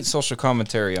a great social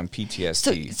commentary on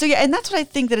PTSD. So yeah, and that's what I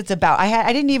think that it's about.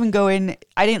 I didn't even go in.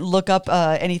 I didn't look up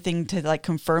anything to like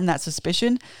confirm that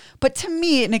suspicion. But to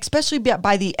me, and especially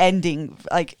by the ending,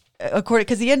 like according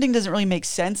because the ending doesn't really make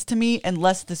sense to me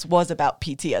unless this was about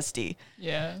PTSD.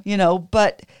 Yeah. You know.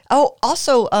 But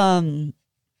also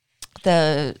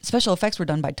the special effects were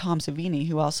done by Tom Savini,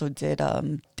 who also did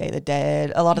Day of the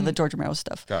Dead, a lot of the George Romero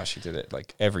stuff. Gosh, he did it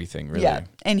like everything, really. Yeah,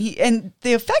 and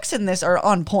the effects in this are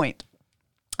on point.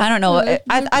 I don't know. Yeah, they're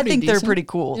I pretty think they're decent. pretty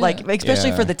cool. Yeah. Like especially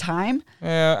Yeah. for the time.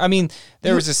 Yeah, I mean,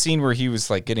 there was a scene where he was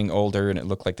like getting older, and it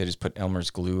looked like they just put Elmer's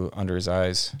glue under his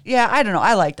eyes. Yeah, I don't know.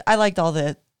 I liked all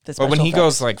the special But when he effects.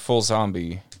 goes like full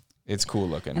zombie, it's cool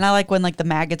looking. and I like when like the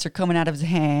maggots are coming out of his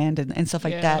hand and stuff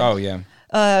like Yeah. that. Oh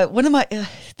yeah, One of my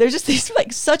there's just these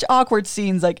like such awkward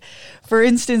scenes. Like for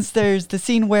instance, there's the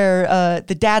scene where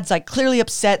the dad's like clearly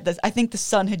upset that I think the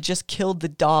son had just killed the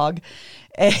dog,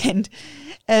 and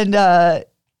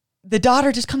the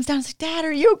daughter just comes down and says, "Dad,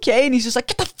 are you okay?" And he's just like,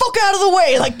 "Get the fuck out of the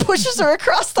way!" Like pushes her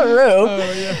across the room.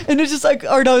 And it's just like,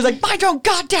 or no, he's like, "Mind your own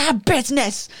goddamn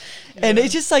business." And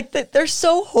it's just like that they're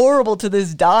so horrible to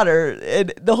this daughter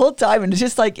and the whole time, and it's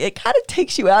just like it kind of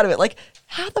takes you out of it. Like,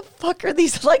 how the fuck are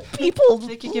these like people?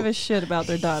 They could give a shit about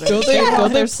their daughter. Don't they, Yeah. don't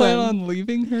they Their plan son. on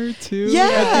leaving her too?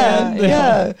 Yeah,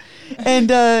 Yeah.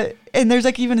 and there's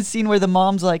like even a scene where the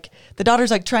mom's like, the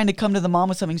daughter's like trying to come to the mom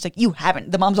with something. She's like, "You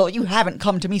haven't." The mom's all, "You haven't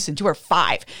come to me since you were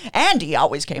 5. Andy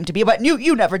always came to me, but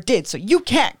you never did. So you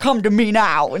can't come to me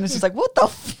now." And it's just like, what the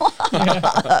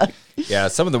fuck? yeah.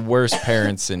 Some of the worst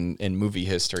parents in movie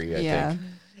history. I Yeah. think.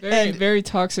 Very, very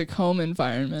toxic home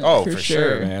environment. Oh, for for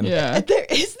sure, man. Yeah. And there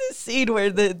is this scene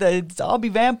where the zombie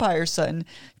vampire son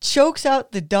chokes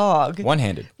out the dog.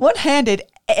 One-handed. One-handed,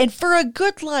 and for a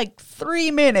good like 3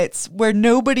 minutes where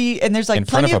nobody, and there's like In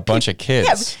front plenty of a bunch of kids.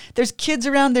 Yeah, there's kids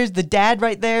around, there's the dad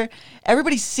right there,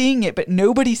 everybody's seeing it, but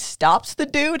nobody stops the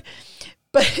dude.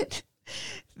 But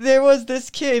there was this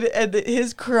kid and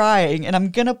his crying, and I'm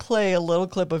gonna play a little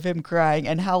clip of him crying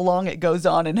and how long it goes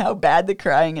on and how bad the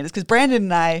crying is, because Brandon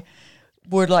and I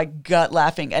were like gut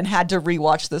laughing and had to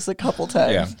rewatch this a couple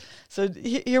times. Yeah. So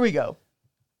here we go.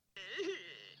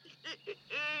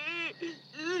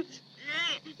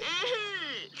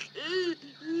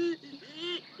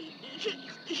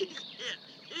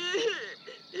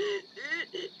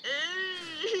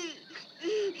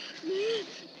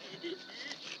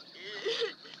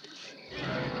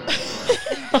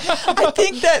 I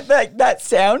think that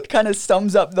sound kind of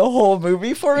sums up the whole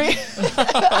movie for me.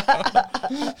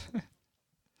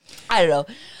 I don't know.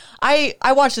 I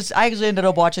watched this. I actually ended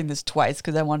up watching this twice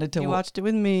because I wanted to. You watched it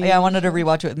with me. Yeah, I wanted to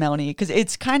rewatch it with Melanie because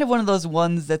it's kind of one of those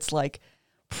ones that's like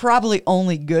probably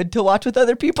only good to watch with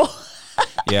other people.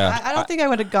 Yeah. I don't think I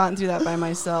would have gotten through that by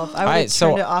myself. I would I- have so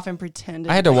turned it off and pretended.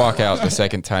 I had to walk out the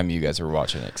second time you guys were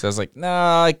watching it because I was like,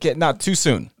 nah, not too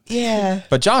soon. Yeah.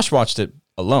 But Josh watched it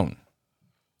alone.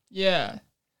 Yeah.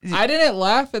 I didn't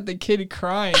laugh at the kid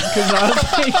crying because I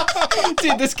was like,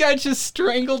 dude, this guy just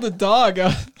strangled a dog.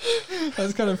 I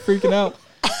was kind of freaking out.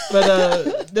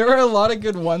 But there were a lot of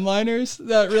good one-liners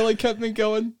that really kept me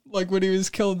going. Like when he was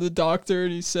killing the doctor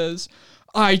and he says,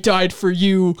 "I died for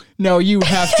you, now you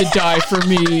have to die for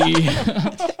me."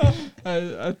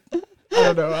 I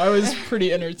don't know. I was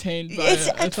pretty entertained by it.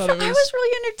 I thought it was... I was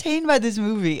really entertained by this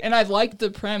movie. And I liked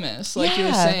the premise, like you were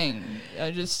Yeah. saying.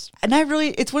 And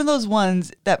it's one of those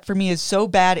ones that for me is so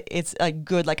bad it's like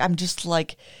good. Like I'm just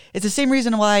like, it's the same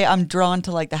reason why I'm drawn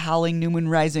to like the Howling, New Moon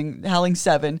Rising, Howling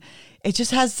 7. It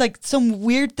just has like some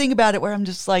weird thing about it where I'm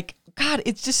just like, God,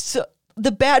 it's just so,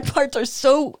 the bad parts are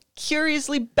so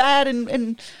curiously bad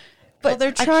but Well,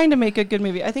 they're trying to make a good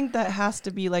movie. I think that has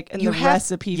to be like in You the have-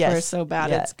 recipe for yes, so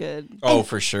bad yeah. it's good. Oh,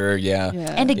 for sure. Yeah.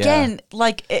 Yeah. And again,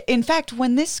 like, in fact,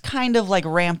 when this kind of like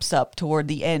ramps up toward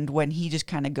the end, when he just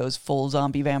kind of goes full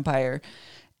zombie vampire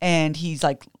and he's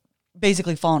like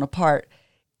basically falling apart,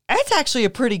 that's actually a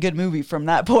pretty good movie from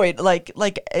that point. Like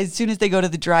as soon as they go to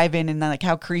the drive-in and like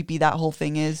how creepy that whole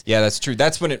thing is. Yeah, that's true.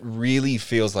 That's when it really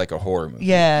feels like a horror movie.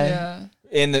 Yeah.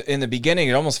 In the beginning,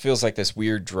 it almost feels like this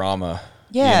weird drama.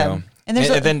 Yeah. You know? And there's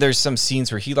and then there's some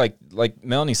scenes where he like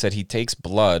Melanie said, he takes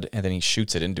blood and then he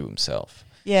shoots it into himself.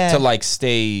 Yeah. To like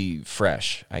stay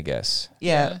fresh, I guess.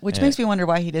 Yeah. Which Yeah. makes me wonder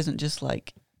why he doesn't just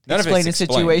like None of explain it's the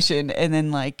explained. situation and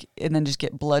then just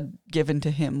get blood given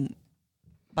to him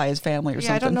by his family or Yeah,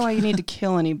 something. I don't know why you need to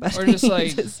kill anybody. Or just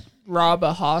like rob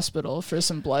a hospital for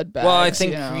some blood bags. Well, I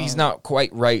think you know. he's not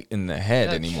quite right in the head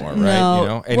That's anymore, true. right? No. You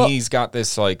know, and Well, he's got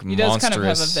this like He does monstrous. kind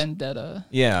of have a vendetta.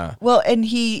 Yeah, Well, and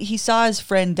he saw his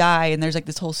friend die, and there's like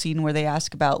this whole scene where they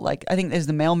ask about like I think there's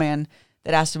the mailman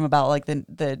that asked him about like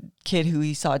the kid who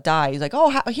he saw die. He's like,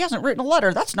 oh, he hasn't written a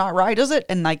letter. That's not right, is it?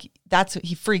 And like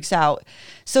he freaks out.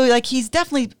 So like he's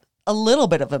definitely a little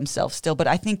bit of himself still, but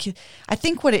I think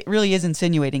what it really is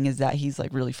insinuating is that he's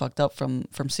like really fucked up from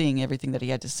seeing everything that he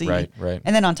had to see. right.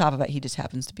 And then on top of it, he just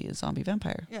happens to be a zombie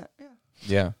vampire. Yeah.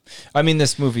 Yeah, I mean,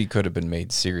 this movie could have been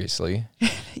made seriously.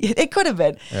 It could have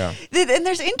been. Yeah. And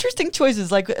there's interesting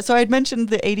choices. Like, so I had mentioned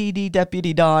the ADD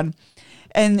deputy Don,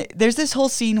 and there's this whole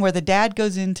scene where the dad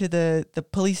goes into the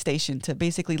police station to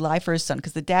basically lie for his son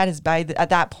because the dad has at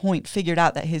that point figured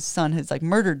out that his son has like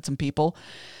murdered some people.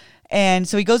 And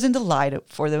so he goes in to lie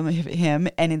for him,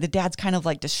 and the dad's kind of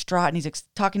like distraught, and he's like,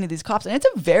 talking to these cops, and it's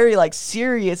a very like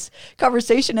serious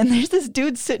conversation. And there's this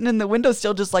dude sitting in the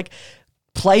windowsill, just like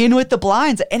playing with the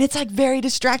blinds, and it's like very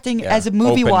distracting as a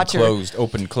movie watcher.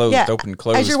 Open, closed, open,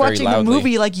 closed. As you're very watching the loudly.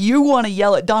 movie, like you want to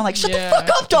yell at Don, like "Shut Yeah. the fuck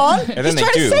up, Don!" then He's they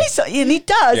trying do. to say something, and he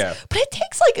does. Yeah. But it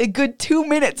takes like a good 2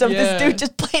 minutes of Yeah. this dude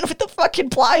just playing with the fucking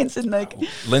blinds, and like,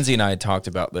 Lindsay and I had talked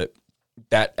about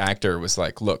that actor was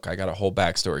like, look, I got a whole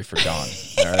backstory for Don.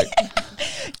 All right.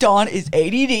 Don is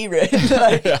ADD, right?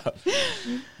 Like,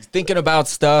 He's thinking about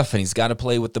stuff and he's got to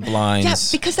play with the blinds. yeah,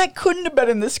 because that couldn't have been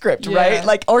in the script, Yeah. right?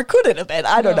 Like, or could it have been?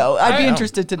 I don't know. I'd be I-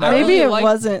 interested to know. I Maybe really it like-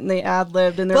 wasn't, and they ad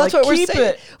libbed, and they're Well, like, that's what we're keep saying.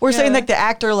 it. We're saying Yeah. like the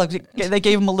actor, like they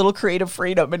gave him a little creative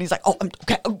freedom, and he's like, "Oh,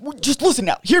 okay, just listen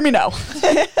now, hear me now."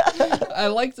 I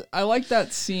liked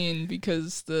that scene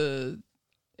because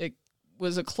it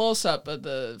was a close up of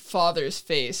the father's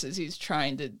face as he's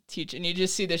trying to teach, and you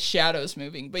just see the shadows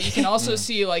moving, but you can also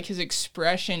see like his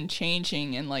expression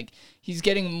changing, and like he's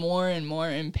getting more and more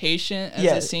impatient as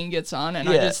Yeah. the scene gets on. And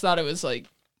I Yeah. just thought it was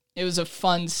a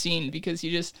fun scene because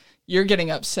you're getting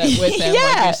upset with him, like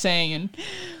Yeah. you're saying, and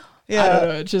I don't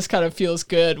know, it just kind of feels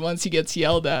good once he gets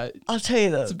yelled at. I'll tell you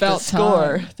though, about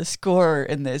the score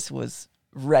in this was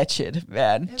wretched,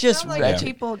 man. It Just sounded like wretched.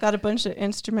 people got a bunch of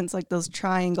instruments like those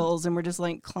triangles, and we're just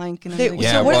like clanking. They- and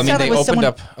Yeah, So what well, it I mean, sounded they was opened someone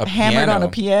up a hammered on a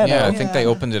piano. Yeah, I think they Yeah.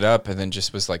 opened it up and then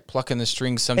just was like plucking the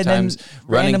strings and then sometimes,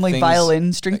 running randomly things.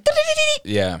 violin string,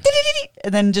 Yeah.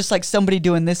 and then just like somebody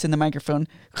doing this in the microphone.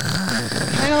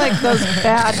 kind of like those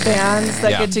bad bands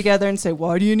that Yeah. get together and say,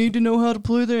 "Why do you need to know how to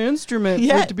play the instrument for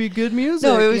Yeah. it to be good music?"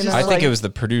 No, it was you just know? I think like- it was the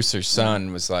producer's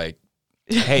son was like,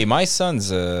 hey, my son's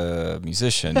a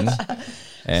musician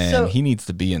and So- he needs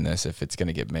to be in this if it's going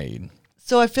to get made.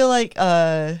 So I feel like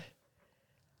there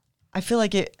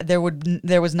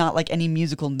was not like any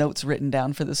musical notes written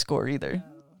down for the score either.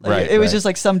 Like, Right, it was right. just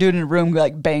like some dude in a room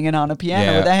like banging on a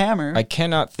piano Yeah. with a hammer. I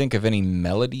cannot think of any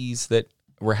melodies that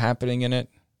were happening in it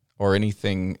or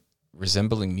anything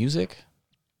resembling music.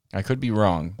 I could be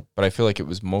wrong, but I feel like it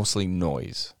was mostly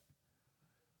noise.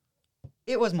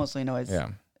 It was mostly noise.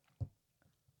 Yeah.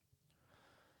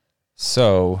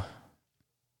 So,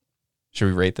 should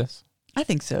we rate this? I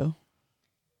think so.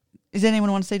 Does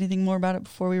anyone want to say anything more about it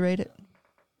before we rate it?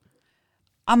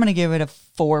 I'm going to give it a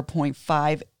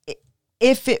 4.5.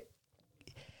 If it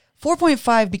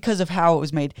 4.5 because of how it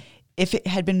was made. If it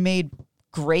had been made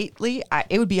greatly,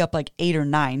 it would be up like 8 or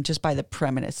 9 just by the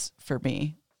premise for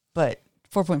me. But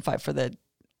 4.5 for the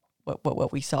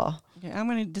what we saw. Yeah, I'm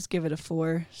gonna just give it a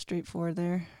 4, straight 4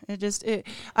 there.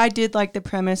 I did like the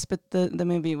premise, but the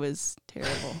movie was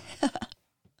terrible.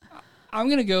 I'm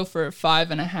gonna go for a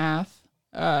 5.5.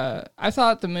 I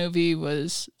thought the movie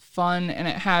was fun and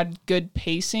it had good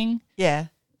pacing Yeah,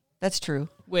 that's true.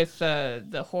 with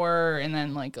the horror and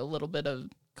then like a little bit of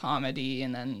comedy,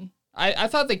 and then I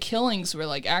thought the killings were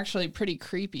like actually pretty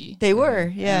creepy. They were,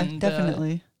 yeah, And,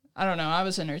 definitely. I don't know, I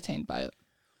was entertained by it.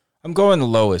 I'm going the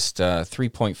lowest,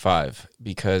 3.5,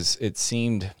 because it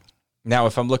seemed, now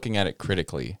if I'm looking at it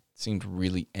critically, it seemed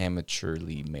really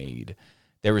amateurly made.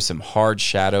 There were some hard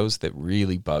shadows that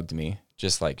really bugged me,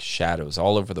 just like shadows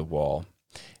all over the wall.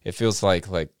 It feels like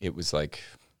it was like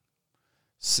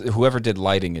whoever did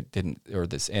lighting, it didn't, or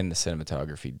this and the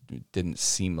cinematography didn't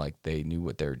seem like they knew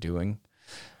what they were doing.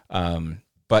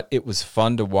 But it was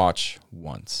fun to watch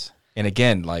once. And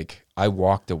again, like I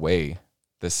walked away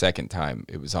the second time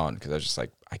it was on because I was just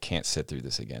like, I can't sit through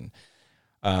this again.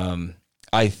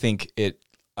 I think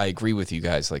I agree with you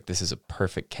guys. Like this is a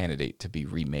perfect candidate to be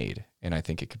remade. And I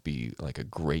think it could be like a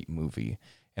great movie.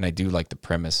 And I do like the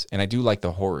premise and I do like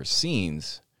the horror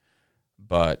scenes,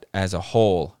 but as a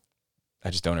whole, I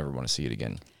just don't ever want to see it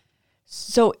again.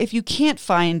 So if you can't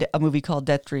find a movie called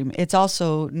Death Dream, it's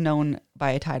also known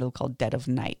by a title called Dead of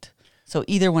Night. So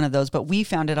either one of those, but we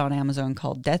found it on Amazon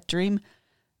called Death Dream.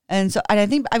 And so I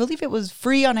believe it was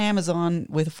free on Amazon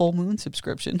with a full moon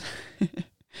subscription.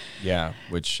 Yeah,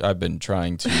 which I've been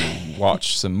trying to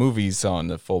watch some movies on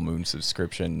the full moon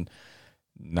subscription.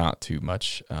 Not too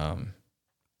much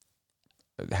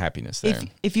happiness there.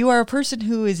 If you are a person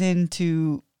who is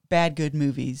into good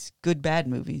movies, bad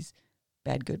movies,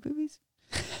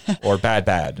 Or bad.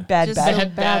 bad, Just bad, so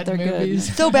bad they're movies.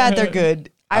 good. so bad they're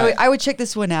good. I would check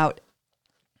this one out.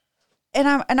 And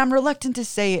I'm reluctant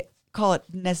to call it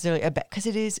necessarily a bad, because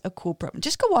it is a cool premise.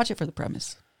 Just go watch it for the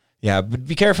premise. Yeah, but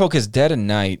be careful because Dead of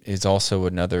Night is also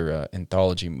another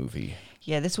anthology movie.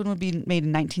 Yeah, this one would be made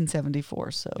in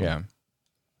 1974. So Yeah.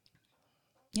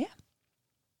 Yeah.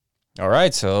 All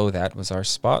right, so that was our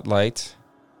spotlight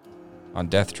on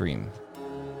Death Dream.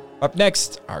 Up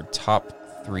next, our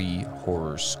top 3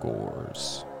 horror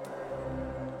scores.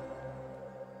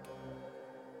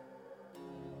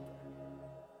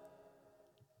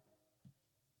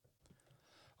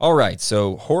 All right,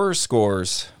 so horror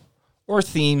scores or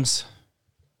themes.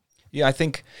 Yeah, I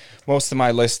think most of my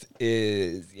list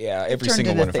is every Turned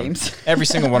single into one of themes. them. Every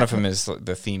single one of them is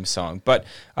the theme song. But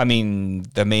I mean,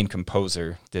 the main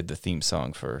composer did the theme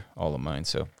song for all of mine,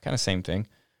 so kind of same thing.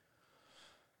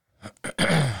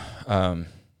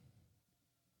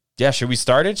 Yeah, should we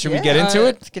start it? Should we get into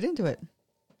it? Let's get into it.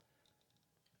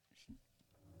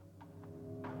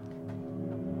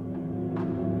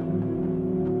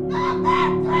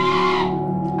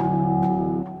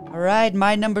 All right,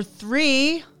 my number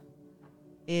 3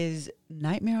 is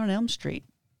Nightmare on Elm Street.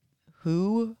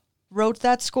 Who wrote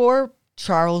that score?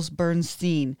 Charles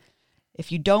Bernstein.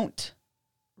 If you don't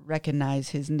recognize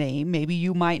his name, maybe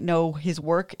you might know his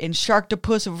work in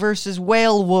Sharktopus versus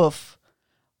Whale Wolf,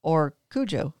 or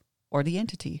Cujo, or The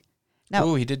Entity. Now,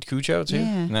 Oh, he did Cujo too?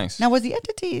 yeah. Nice. Now, was The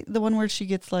Entity the one where she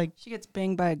gets like... She gets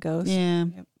banged by a ghost. Yeah.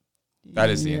 Yep. That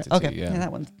is The Entity, Okay, yeah.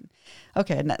 that one.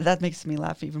 Okay, and that makes me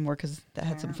laugh even more because that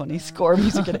had some funny score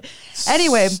music in it.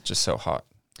 Anyway, It's just so hot.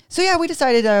 so yeah, we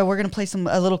decided we're gonna play some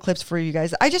little clips for you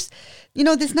guys. I just,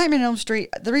 this Nightmare on Elm Street.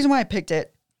 The reason why I picked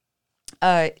it,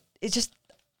 it's just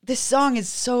this song is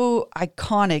so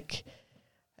iconic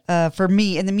for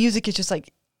me, and the music is just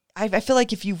like. I feel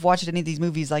like if you've watched any of these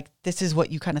movies, like this is what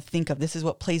you kind of think of. This is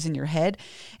what plays in your head,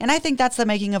 and I think that's the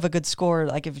making of a good score.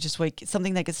 Like if it's just like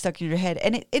something that gets stuck in your head,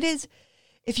 and it is,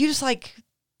 if you just like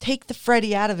take the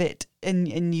Freddy out of it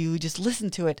and you just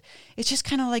listen to it, it's just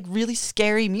kind of like really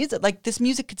scary music. Like this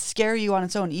music could scare you on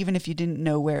its own, even if you didn't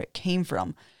know where it came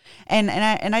from. And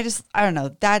I don't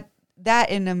know that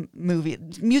in a movie,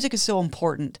 music is so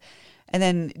important. And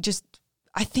then just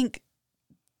I think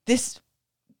this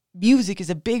music is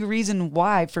a big reason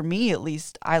why, for me at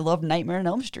least, I love Nightmare on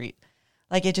Elm Street.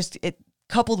 Like it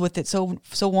coupled with it so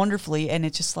wonderfully, and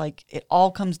it's just like it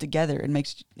all comes together and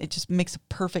makes a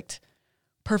perfect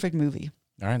movie.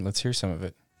 All right, let's hear some of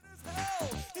it.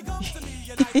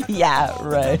 Yeah,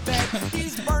 right.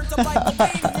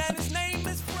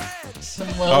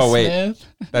 Oh, wait. Smith.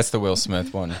 That's the Will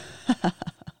Smith one. All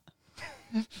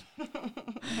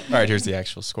right, here's the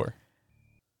actual score.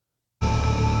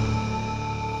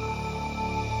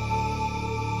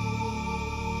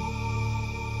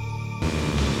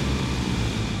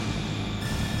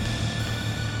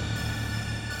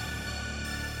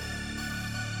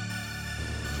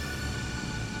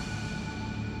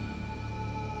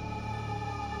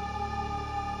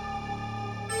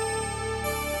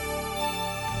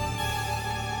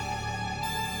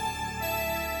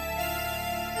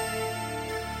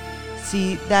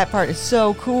 See, that part is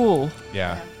so cool.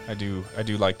 Yeah, I do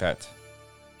like that.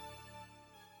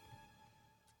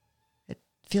 It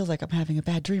feels like I'm having a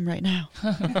bad dream right now.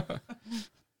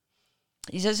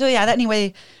 So yeah, that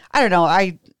anyway, I don't know.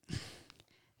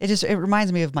 It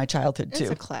reminds me of my childhood too.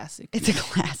 It's a classic. It's a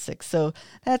classic. So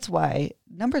that's why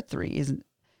number 3 is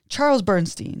Charles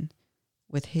Bernstein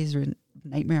with his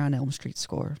Nightmare on Elm Street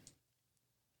score.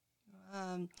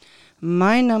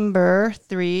 My number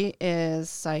 3 is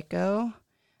Psycho,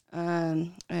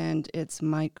 and it's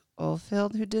Mike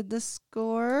Oldfield who did the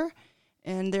score.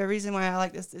 And the reason why I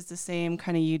like this is the same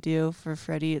kind of you do for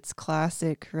Freddy. It's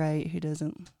classic, right? Who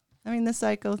doesn't? I mean, the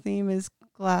Psycho theme is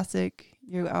classic.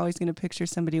 You're always going to picture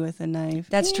somebody with a knife.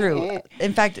 That's true.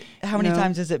 In fact, how many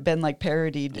times has it been like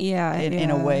parodied? Yeah,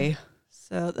 in a way.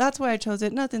 So that's why I chose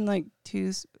it. Nothing like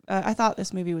too. I thought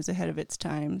this movie was ahead of its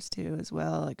times too, as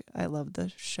well. Like I love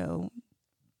the show,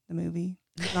 the movie,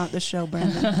 not the show,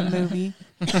 Brandon, the movie.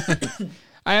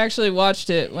 I actually watched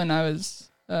it when I was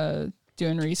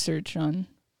doing research on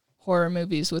horror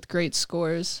movies with great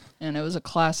scores, and it was a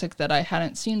classic that I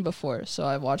hadn't seen before. So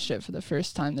I watched it for the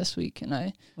first time this week, and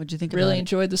I What'd you think? really about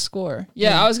enjoyed the score.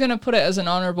 Yeah, I was gonna put it as an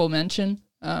honorable mention,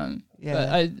 Yeah.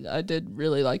 but I did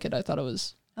really like it. I thought it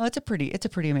was. Oh, it's a pretty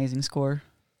amazing score.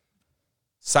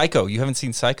 Psycho. You haven't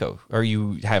seen Psycho, or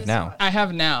you have now? I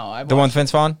have now. The one with Vince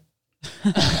Vaughn.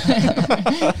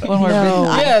 One where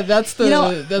Yeah, that's the. you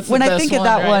know, that's the when I best think of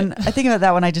that right? one, I think about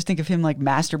that one. I just think of him like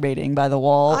masturbating by the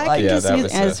wall. I Like, can Yeah, just that see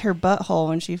was it as her butthole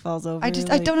when she falls over. I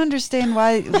like- don't understand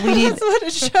why we need. That's what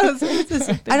it shows. It's this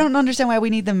I don't understand why we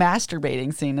need the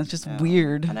masturbating scene. It's just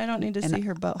weird. And I don't need to And see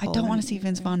her butthole. I don't want to see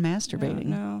Vince Vaughn masturbating.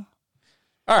 No.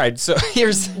 All right, so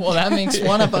here's Well, that makes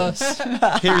one of us.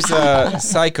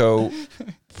 Psycho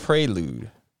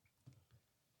Prelude.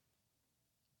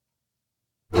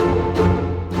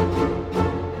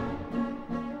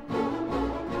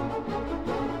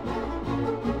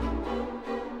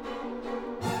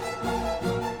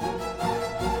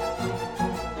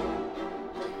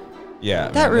 Yeah,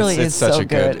 That man, really it's is such so a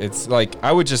good. good. It's like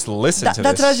I would just listen to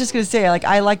That's this. what I was just gonna say. Like,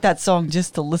 I like that song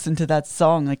just to listen to that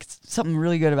song. Like, it's something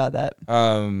really good about that.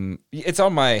 It's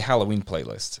on my Halloween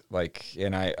playlist. Like,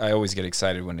 and I always get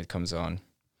excited when it comes on.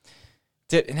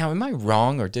 Am I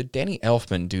wrong, or did Danny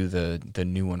Elfman do the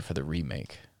new one for the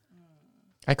remake?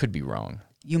 I could be wrong.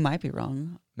 You might be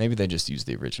wrong. Maybe they just used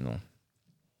the original.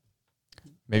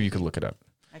 Maybe you could look it up.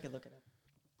 I could look it up.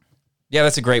 Yeah,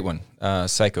 that's a great one.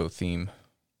 Psycho theme.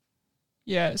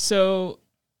 Yeah, so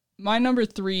my number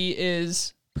 3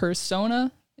 is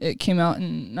Persona. It came out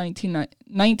in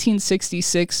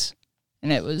 1966,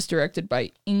 and it was directed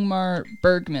by Ingmar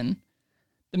Bergman.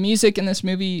 The music in this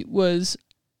movie was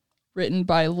written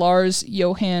by Lars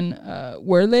Johan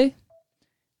Werle,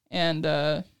 and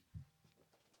I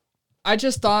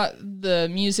just thought the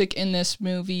music in this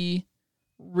movie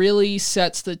really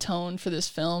sets the tone for this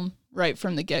film right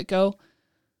from the get-go.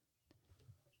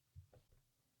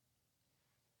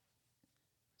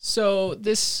 So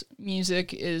this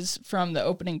music is from the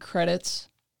opening credits.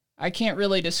 I can't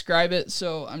really describe it,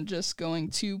 so I'm just going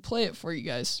to play it for you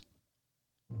guys.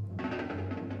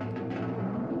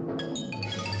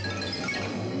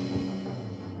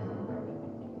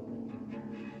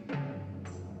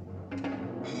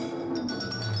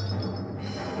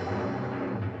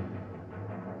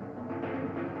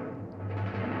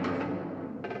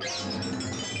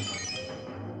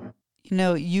 You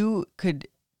know, you could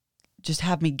just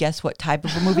have me guess what type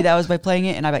of a movie that was by playing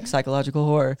it, and I'm like psychological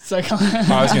horror. Oh,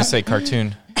 I was going to say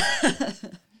cartoon.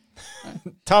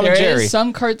 Tom There and Jerry. is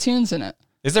some cartoons in it.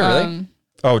 Is there really?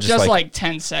 Just Just like, like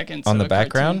 10 seconds on of the a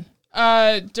background?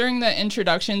 cartoon. During the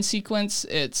introduction sequence,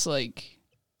 it's like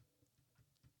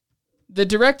the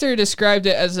director described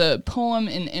it as a poem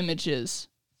in images.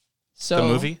 So the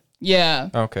movie? Yeah.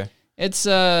 Oh, okay. It's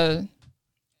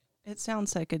It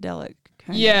sounds psychedelic.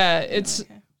 Kind yeah, of. it's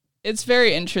Okay. it's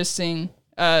very interesting.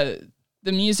 The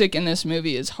music in this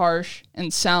movie is harsh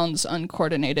and sounds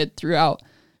uncoordinated throughout.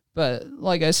 But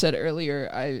like I said earlier,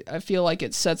 I feel like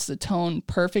it sets the tone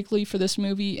perfectly for this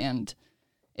movie, and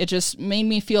it just made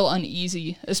me feel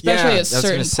uneasy, especially at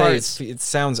certain parts. It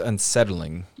sounds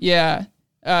unsettling. Yeah.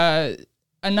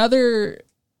 Another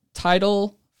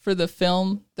title for the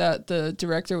film that the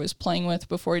director was playing with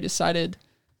before he decided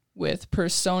with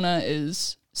Persona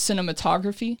is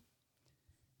cinematography.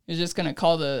 He's just going to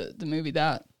call the movie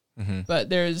that. Mm-hmm. But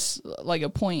there's like a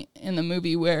point in the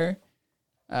movie where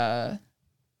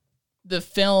the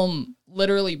film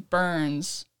literally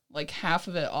burns like half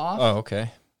of it off. Oh,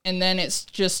 okay. And then it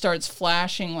just starts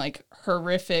flashing like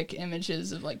horrific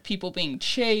images of like people being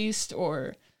chased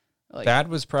or like That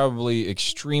was probably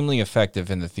extremely effective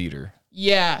in the theater.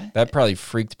 yeah. That probably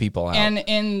freaked people out. And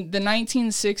in the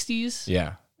 1960s,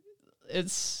 yeah.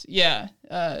 it's yeah.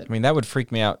 I mean, that would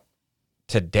freak me out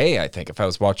today, I think, if I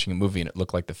was watching a movie and it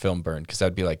looked like the film burned, because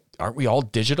I'd be like, aren't we all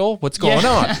digital? What's going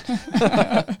on?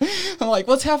 I'm like,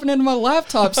 what's happening to my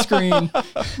laptop screen?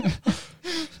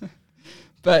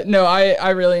 But no, I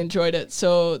really enjoyed it.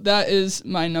 So that is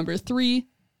my number 3. It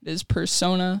is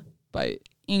Persona by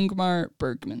Ingmar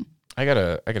Bergman. I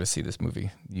gotta see this movie.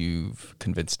 You've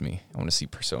convinced me. I want to see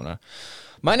Persona.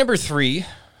 My number 3,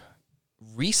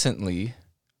 recently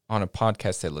on a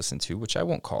podcast I listened to, which I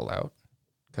won't call out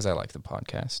because I like the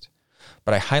podcast,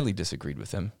 but I highly disagreed with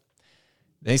them.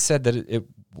 They said that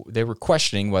they were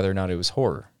questioning whether or not it was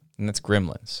horror, and that's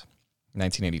Gremlins,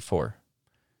 1984.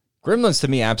 Gremlins to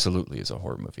me absolutely is a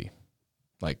horror movie,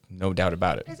 like no doubt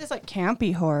about it. It's just like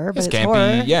campy horror, but It's it's campy,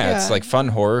 horror. yeah, it's like fun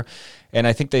horror, and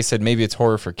I think they said maybe it's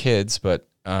horror for kids, but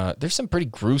there's some pretty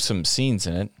gruesome scenes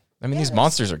in it. I mean, these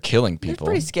monsters are killing There's people.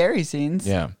 pretty scary scenes.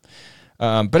 Yeah.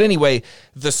 But anyway,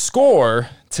 the score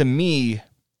to me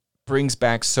brings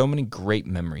back so many great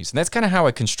memories. And that's kind of how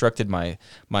I constructed my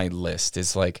list.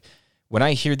 Is like when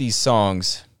I hear these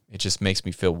songs, it just makes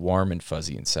me feel warm and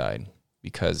fuzzy inside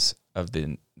because of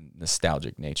the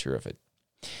nostalgic nature of it.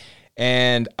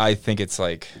 And I think it's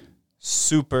like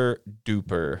super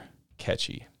duper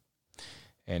catchy.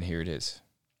 And here it is.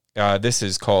 This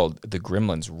is called The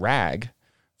Gremlins Rag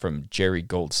from Jerry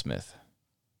Goldsmith.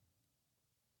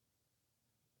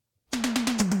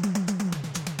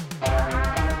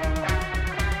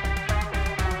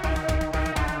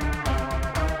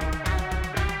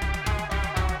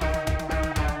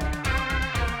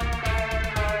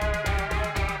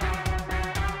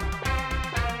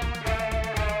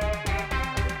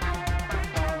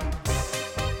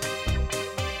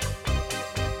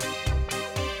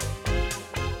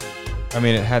 I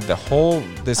mean, it had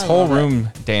this whole room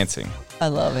dancing. I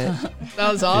love it.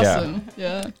 That was awesome.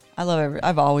 Yeah. I love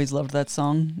I've always loved that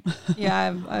song.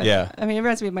 Yeah. Yeah. I mean, it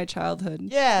reminds me of my childhood.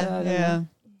 Yeah.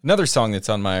 Another song that's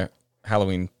on my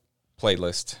Halloween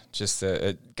playlist. Just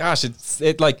gosh,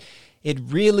 it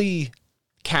really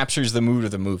captures the mood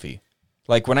of the movie.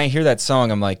 Like when I hear that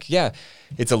song, I'm like, yeah,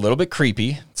 it's a little bit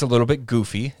creepy, it's a little bit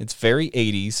goofy, it's very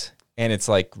 80s, and it's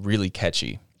like really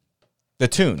catchy. The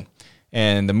tune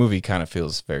and the movie kind of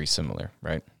feels very similar,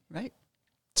 right? Right.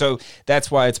 So that's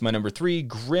why it's my number 3,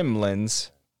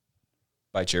 Gremlins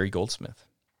by Jerry Goldsmith.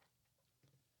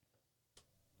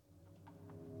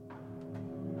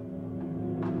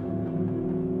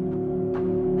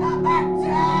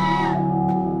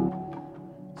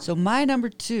 So my number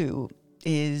 2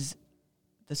 is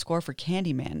the score for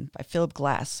Candyman by Philip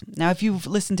Glass. Now, if you've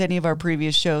listened to any of our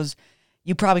previous shows,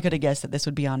 you probably could have guessed that this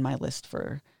would be on my list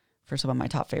for some of my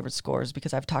top favorite scores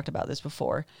because I've talked about this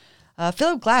before.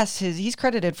 Philip Glass, he's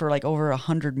credited for like over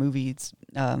 100 movies,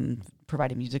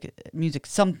 providing music,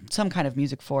 some kind of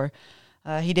music for.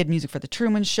 He did music for The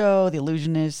Truman Show, The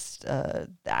Illusionist, The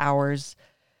Hours.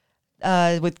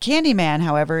 With Candyman,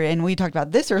 however, and we talked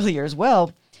about this earlier as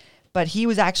well, but he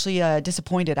was actually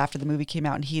disappointed after the movie came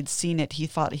out and he had seen it. He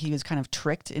thought he was kind of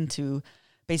tricked into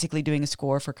basically doing a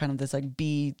score for kind of this like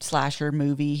B slasher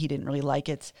movie. He didn't really like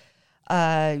it.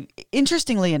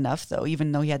 Interestingly enough, though,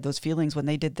 even though he had those feelings when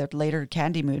they did their later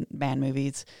Candyman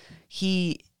movies,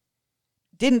 he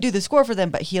didn't do the score for them,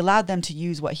 but he allowed them to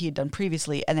use what he had done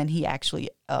previously, and then he actually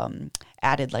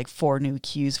added like 4 new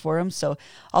cues for him. So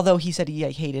although he said he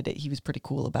hated it, he was pretty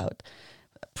cool about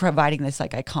providing this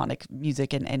like iconic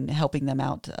music and helping them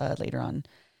out later on.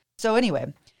 So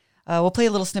anyway, we'll play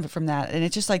a little snippet from that, and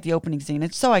it's just like the opening scene.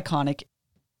 It's so iconic.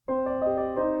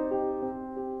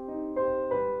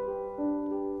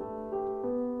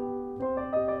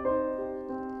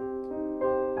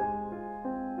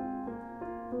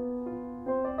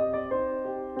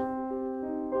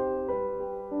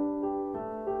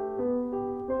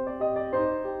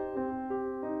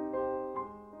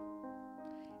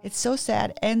 It's so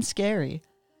sad and scary.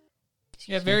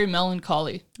 Yeah, very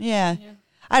melancholy. Yeah.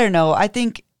 I don't know. I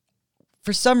think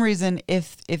for some reason,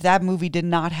 if that movie did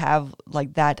not have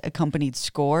like that accompanied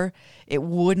score, it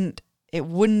wouldn't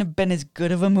have been as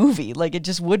good of a movie. Like it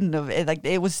just wouldn't have.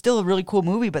 It was still a really cool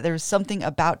movie, but there was something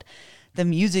about the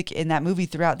music in that movie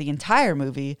throughout the entire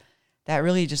movie that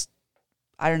really just,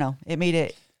 I don't know. It made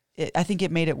it. I think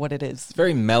it made it what it is. It's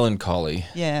very melancholy.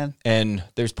 Yeah. And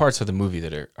there's parts of the movie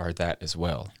that are that as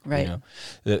well. Right. You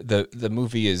know? The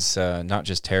movie is not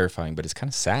just terrifying, but it's kind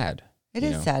of sad. It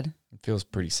is sad. It feels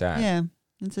pretty sad. Yeah.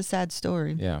 It's a sad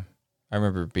story. Yeah. I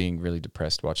remember being really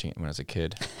depressed watching it when I was a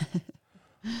kid.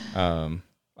 I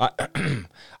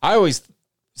always,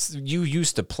 you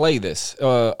used to play this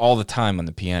all the time on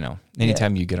the piano.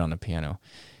 Anytime you get on the piano.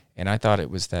 And I thought it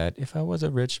was that If I Was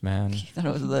a Rich Man. That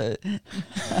was the.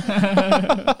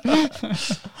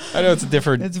 I know it's a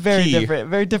different. It's very key, different,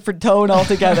 very different tone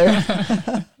altogether.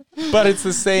 but it's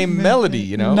the same melody,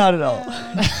 you know. Not at all.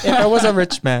 If I Was a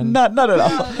Rich Man. Not at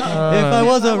all. If I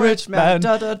was a rich man.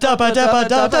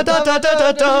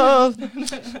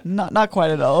 Not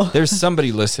quite at all. There's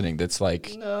somebody listening that's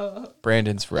like, no.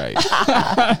 Brandon's right,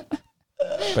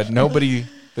 but nobody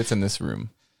that's in this room.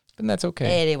 And that's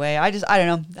okay. Anyway, I don't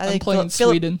know. I think playing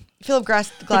Sweden. Philip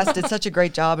Glass did such a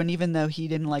great job, and even though he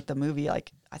didn't like the movie,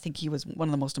 like I think he was one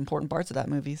of the most important parts of that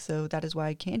movie. So that is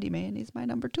why Candyman is my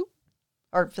number 2,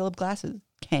 or Philip Glass's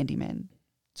Candyman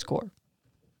score,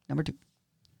 number 2.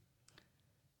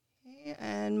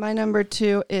 And my number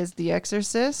 2 is The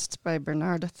Exorcist by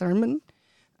Bernard Thurman.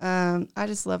 I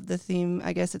just love the theme.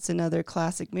 I guess it's another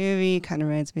classic movie. Kind of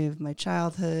reminds me of my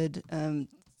childhood.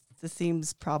 The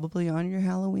theme's probably on your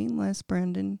Halloween list,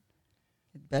 Brandon.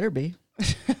 It better be.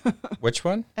 Which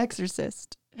one?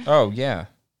 Exorcist. Oh, yeah.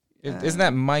 Isn't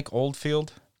that Mike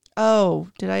Oldfield? Oh,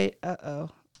 did I?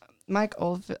 Mike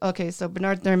Oldfield. Okay, so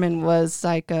Bernard Thurman was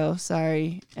Psycho,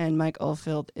 sorry. And Mike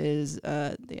Oldfield is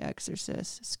The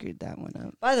Exorcist. Screwed that one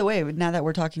up. By the way, now that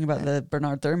we're talking about the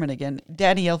Bernard Thurman again,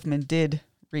 Danny Elfman did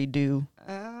redo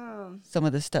some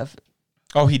of this stuff.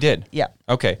 Oh, he did? Yeah.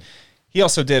 Okay. He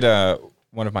also did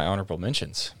one of my honorable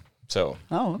mentions. So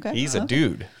Oh, okay. he's a Okay.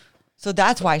 dude. So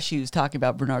that's why she was talking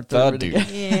about Bernard The Thurman. dude.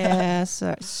 again. Yeah,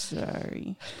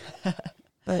 sorry.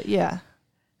 But yeah.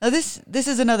 Now this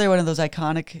is another one of those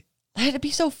iconic. It'd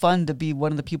be so fun to be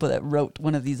one of the people that wrote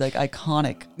one of these like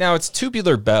iconic. Now, it's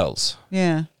Tubular Bells.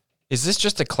 Yeah. Is this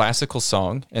just a classical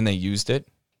song and they used it?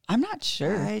 I'm not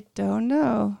sure. I don't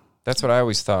know. That's what I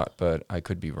always thought, but I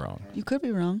could be wrong. You could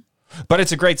be wrong. But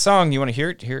it's a great song. You want to hear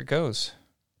it? Here it goes.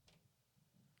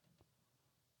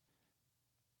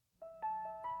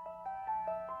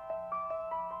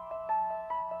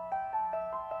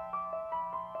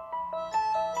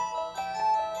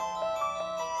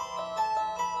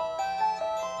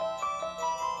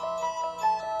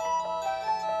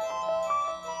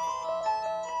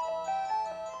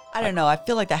 I don't know. I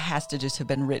feel like that has to just have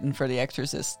been written for The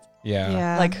Exorcist.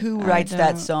 Yeah. Like, who I writes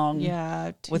that don't- song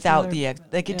Yeah, without Tubular-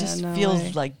 like it yeah, just no feels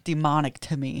way. like demonic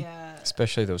to me. Yeah.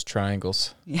 Especially those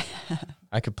triangles. Yeah.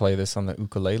 I could play this on the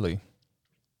ukulele.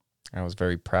 I was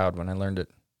very proud when I learned it.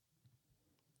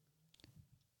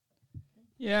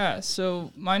 Yeah,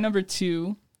 so my number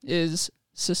 2 is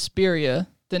Suspiria,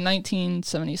 the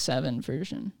 1977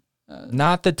 version.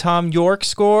 Not the Tom York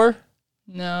score?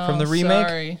 No, From the remake?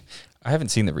 Sorry. I haven't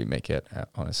seen the remake yet,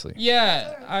 honestly.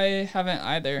 Yeah, I haven't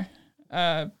either.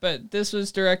 But this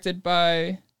was directed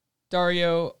by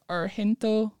Dario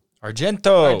Argento.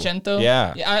 Argento.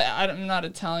 Yeah. I'm not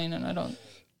Italian, and I'm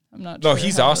not. No, sure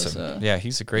he's how awesome. those, Yeah,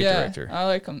 he's a great yeah, director. I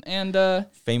like him, and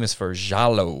Famous for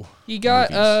Giallo. he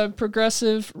got movies. a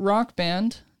progressive rock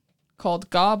band called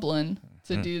Goblin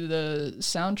to Hmm. do the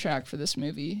soundtrack for this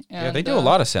movie. And, Yeah, they do a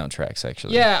lot of soundtracks,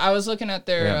 actually. Yeah, I was looking at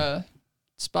their Yeah.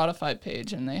 Spotify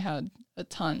page, and they had a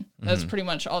ton. That's Mhm. pretty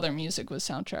much all their music was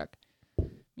soundtrack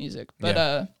music. But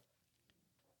Yeah.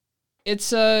 it's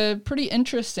pretty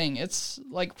interesting. It's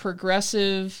like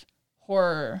progressive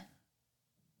horror.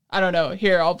 I don't know.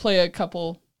 Here, I'll play a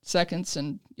couple seconds,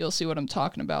 and you'll see what I'm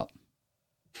talking about.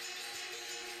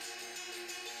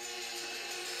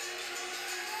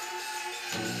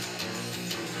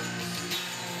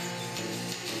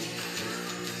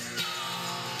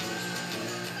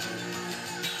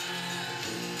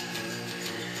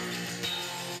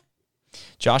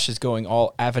 Josh is going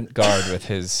all avant-garde with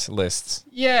his lists.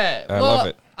 Yeah, I love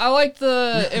it. I like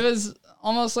it was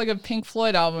almost like a Pink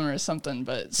Floyd album or something,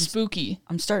 but spooky.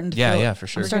 I'm starting to Yeah, feel, yeah, for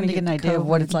sure. I'm starting to We're get gonna an get idea of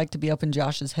what COVID. it's like to be up in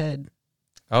Josh's head.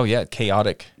 Oh, yeah,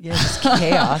 chaotic Yeah, just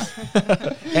chaos.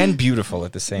 and beautiful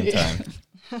at the same time.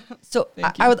 So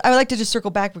Thank I you. would like to just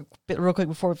circle back a bit real quick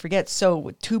before we forget. So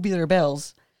with Tubular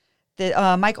Bells,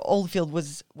 that Mike Oldfield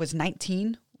was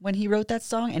 19 when he wrote that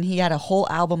song, and he had a whole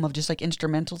album of just like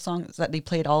instrumental songs that he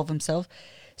played all of himself.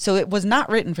 So it was not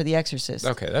written for The Exorcist.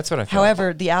 Okay, that's what I thought.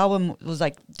 However, the album was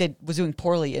was doing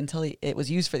poorly until it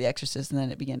was used for The Exorcist, and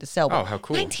then it began to sell. Oh, how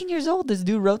cool. 19 years old, this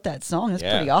dude wrote that song. That's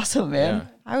Yeah. pretty awesome, man. Yeah.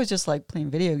 I was just like playing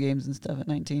video games and stuff at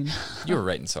 19. You were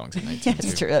writing songs at 19, Yeah,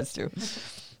 that's too. true. That's true.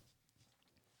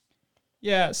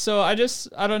 Yeah, so I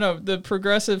don't know, the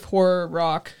progressive horror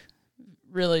rock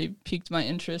really piqued my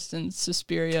interest in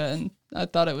Suspiria, and I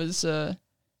thought it was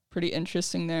pretty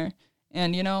interesting there.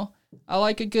 And, you know, I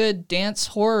like a good dance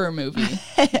horror movie.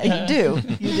 You do.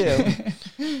 You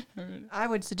do. I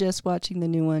would suggest watching the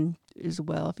new one as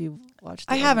well if you've watched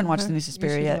the I old haven't one. watched the new You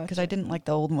Suspiria should yet watch because I it. didn't like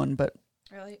the old one, but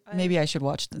Really? maybe I should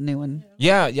watch the new one.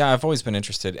 Yeah, I've always been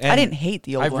interested. And I didn't hate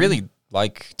the old I one. really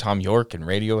like Tom York and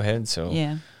Radiohead, so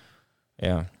Yeah.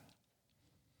 yeah.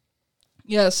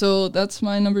 Yeah, so that's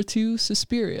my number 2,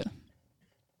 Suspiria.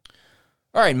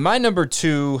 All right, my number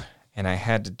 2, and I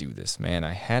had to do this, man.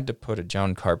 I had to put a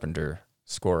John Carpenter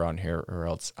score on here, or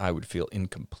else I would feel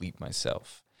incomplete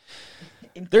myself.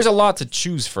 There's a lot to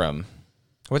choose from.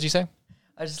 What'd you say?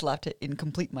 I just laughed at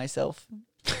incomplete myself.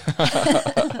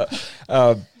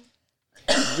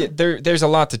 Yeah, there's a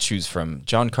lot to choose from.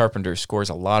 John Carpenter scores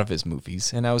a lot of his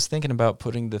movies, and I was thinking about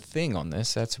putting The Thing on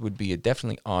this. That would be a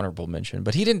definitely honorable mention,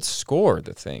 but he didn't score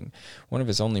The Thing. One of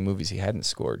his only movies he hadn't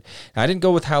scored. Now, I didn't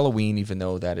go with Halloween, even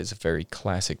though that is a very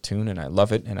classic tune, and I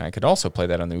love it, and I could also play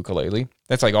that on the ukulele.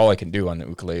 That's like all I can do on the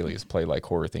ukulele is play like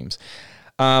horror themes.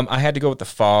 I had to go with The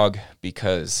Fog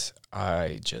because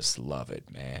I just love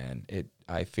it, man.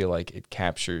 I feel like it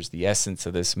captures the essence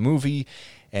of this movie,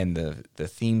 and the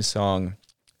theme song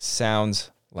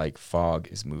sounds like fog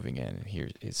is moving in, and here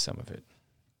is some of it.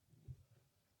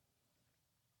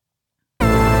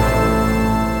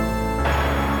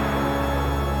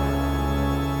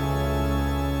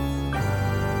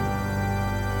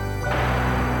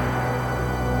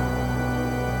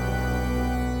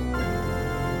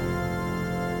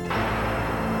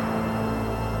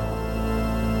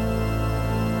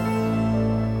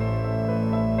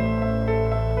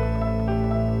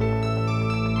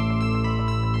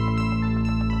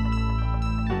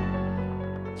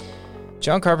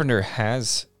 John Carpenter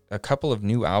has a couple of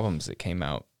new albums that came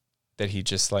out that he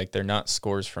just like, they're not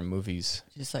scores from movies.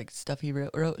 Just like stuff he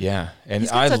wrote. Yeah. And He's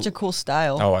got such a cool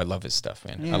style. Oh, I love his stuff,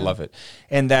 man. Yeah. I love it.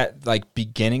 And that like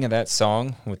beginning of that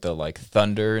song with the like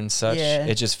thunder and such, Yeah.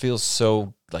 it just feels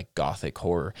so like gothic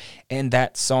horror. And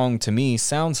that song to me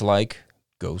sounds like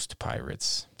Ghost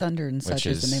Pirates. Thunder and Such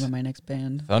is the name of my next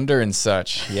band. Thunder and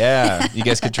Such. Yeah. You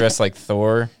guys could dress like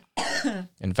Thor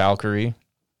and Valkyrie.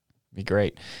 Be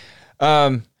great.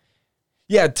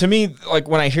 Yeah, to me, like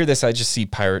when I hear this, I just see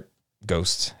pirate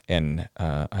ghosts, and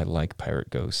I like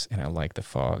pirate ghosts, and I like the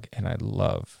fog, and I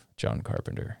love John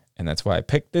Carpenter. And that's why I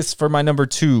picked this for my number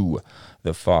 2,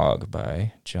 The Fog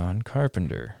by John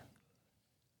Carpenter.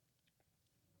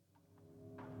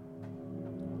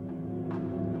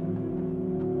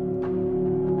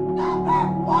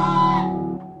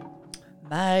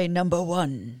 My number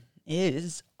 1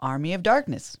 is Army of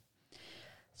Darkness.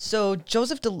 So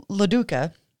Joseph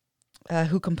LaDuca,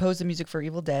 who composed the music for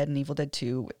Evil Dead and Evil Dead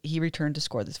 2, he returned to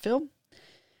score this film.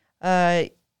 However,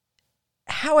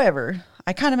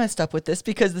 I kind of messed up with this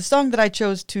because the song that I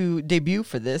chose to debut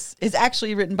for this is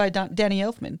actually written by Danny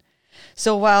Elfman.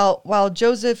 So while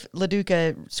Joseph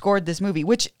LaDuca scored this movie,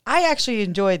 which I actually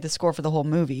enjoyed the score for the whole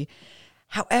movie,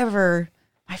 however,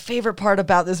 my favorite part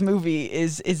about this movie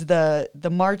is the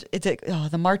march.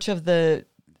 The march of the.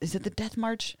 Is it the Death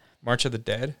March? March of the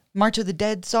Dead? March of the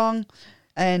Dead song,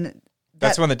 and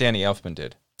That's the one that Danny Elfman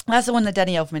did. That's the one that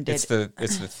Danny Elfman did. It's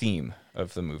the theme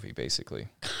of the movie, basically.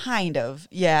 Kind of,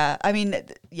 yeah. I mean,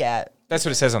 yeah. That's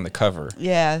what it says on the cover.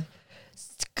 Yeah,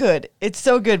 it's good. It's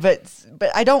so good, but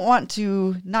I don't want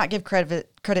to not give credit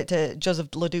to Joseph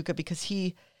LaDuca because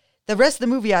the rest of the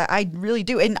movie I really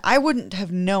do, and I wouldn't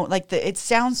have known. Like it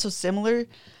sounds so similar,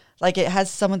 like it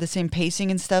has some of the same pacing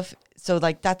and stuff. So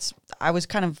like I was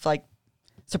kind of like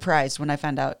surprised when I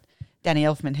found out Danny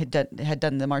Elfman had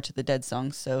done the March of the Dead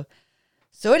song. So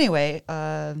anyway,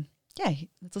 yeah,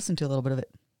 let's listen to a little bit of it.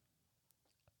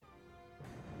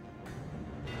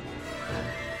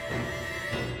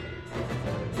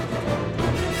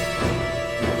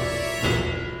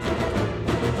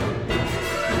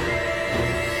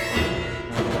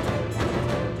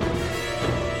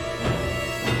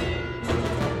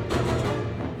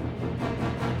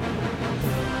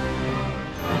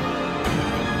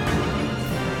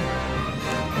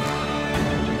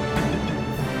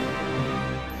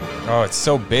 Oh, it's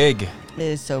so big. It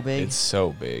is so big. It's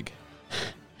so big.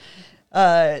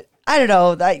 I don't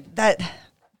know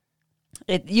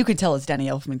you can tell it's Danny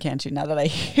Elfman, can't you? Now that I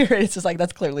hear it, it's just like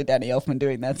that's clearly Danny Elfman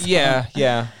doing that song.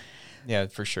 Yeah,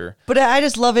 for sure. But I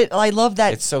just love it. I love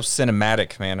that. It's so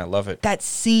cinematic, man. I love it. That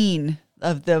scene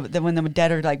of the when the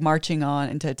dead are like marching on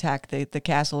and to attack the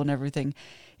castle and everything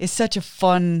is such a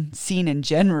fun scene in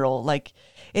general. Like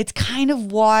it's kind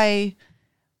of why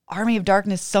Army of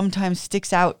Darkness sometimes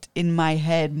sticks out in my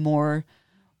head more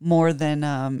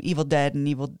than Evil Dead and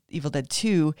Evil Dead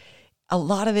 2. A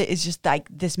lot of it is just like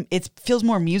this. It feels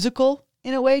more musical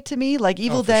in a way to me. Like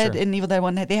Evil Dead and Evil Dead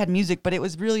 1, they had music, but it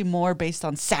was really more based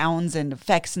on sounds and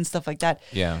effects and stuff like that.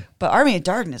 Yeah. But Army of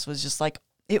Darkness was just like,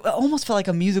 it almost felt like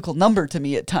a musical number to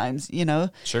me at times, you know?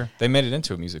 Sure. They made it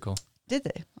into a musical. Did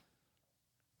they?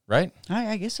 Right?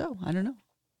 I guess so. I don't know.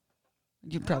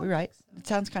 You're probably right. It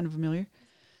sounds kind of familiar.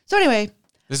 So anyway,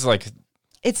 This is like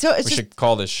we should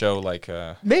call this show like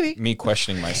maybe me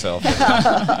questioning myself.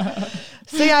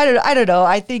 So yeah, I don't know.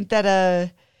 I think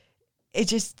that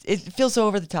it feels so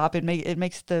over the top. It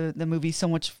makes the movie so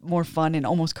much more fun and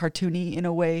almost cartoony in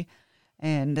a way,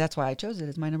 and that's why I chose it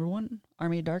as my number 1,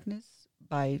 Army of Darkness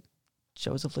by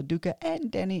Joseph LaDuca and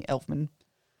Danny Elfman.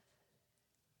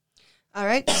 All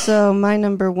right, so my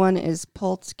number 1 is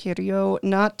Poltz Kirio,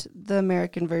 not the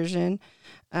American version.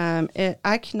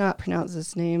 I cannot pronounce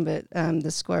this name, but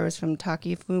the score was from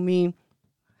Takifumi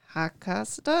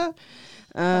Hakasta.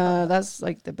 That's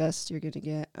like the best you're gonna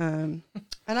get. And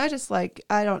I just like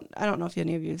I don't know if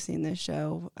any of you have seen this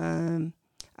show.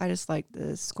 I just like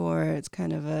the score. It's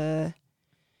kind of a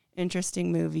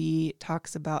interesting movie. It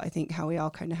talks about I think how we all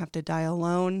kind of have to die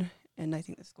alone, and I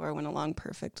think the score went along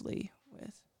perfectly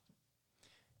with.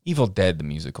 Evil Dead the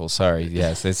musical. Sorry,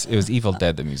 yes, it was Evil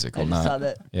Dead the musical. I just not saw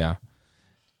that. Yeah.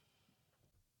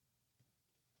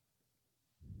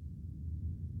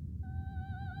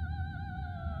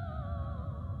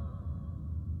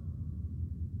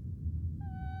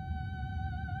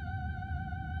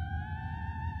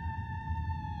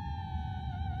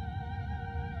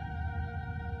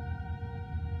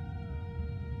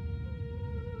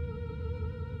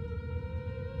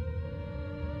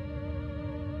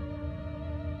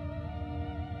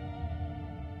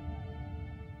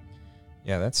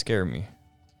 Yeah, that scared me.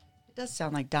 It does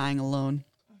sound like Dying Alone.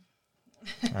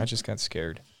 I just got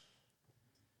scared.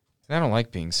 And I don't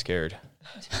like being scared.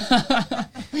 I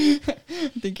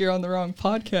think you're on the wrong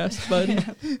podcast, buddy.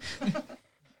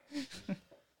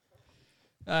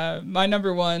 My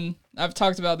number one, I've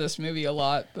talked about this movie a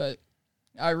lot, but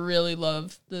I really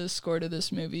love the score to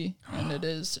this movie, and it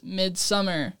is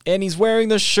Midsummer. And he's wearing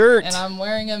the shirt. And I'm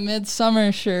wearing a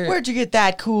Midsummer shirt. Where'd you get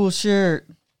that cool shirt?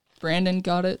 Brandon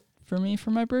got it for me for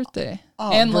my birthday.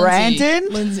 Oh, and Brandon?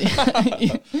 Lindsay.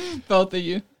 Both of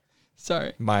you.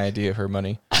 Sorry. My idea of her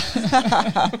money.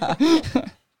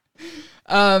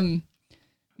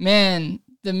 Man,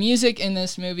 the music in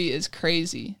this movie is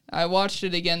crazy. I watched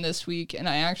it again this week, and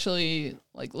I actually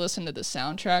listened to the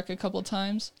soundtrack a couple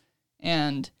times,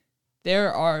 and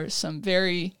there are some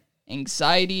very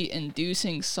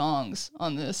anxiety-inducing songs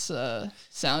on this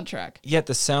soundtrack. Yet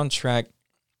the soundtrack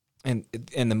and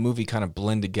the movie kind of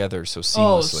blend together so Oh,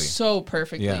 seamlessly. so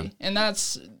perfectly. Yeah. And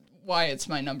that's why it's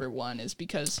my number one, is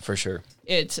because For sure.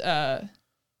 it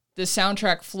the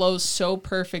soundtrack flows so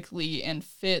perfectly and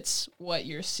fits what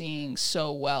you're seeing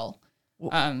so well.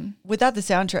 Without the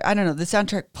soundtrack, I don't know, the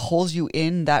soundtrack pulls you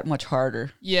in that much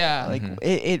harder. Yeah. Like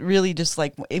it really just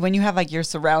when you have your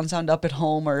surround sound up at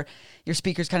home or your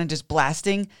speakers kind of just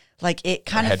blasting, it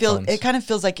kind of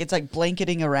feels like it's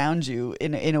blanketing around you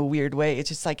in a weird way. It's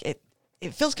just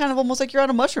it feels kind of almost like you're on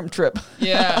a mushroom trip.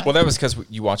 Yeah. Well, that was because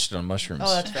you watched it on mushrooms.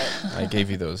 Oh, that's right. I gave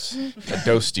you those. I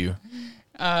dosed you.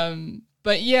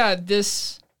 But yeah,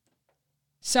 this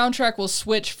soundtrack will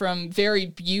switch from very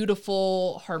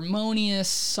beautiful, harmonious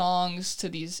songs to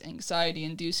these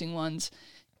anxiety-inducing ones.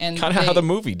 And Kind of how the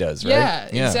movie does, right? Yeah,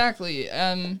 exactly.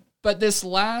 But this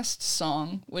last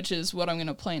song, which is what I'm going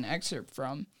to play an excerpt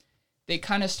from, they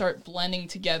kind of start blending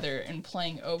together and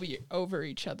playing over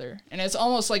each other. And it's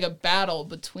almost like a battle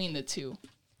between the two.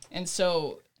 And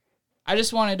so I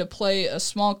just wanted to play a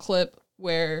small clip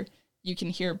where you can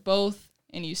hear both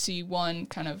and you see one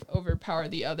kind of overpower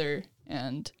the other,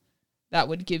 and that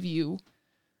would give you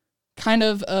kind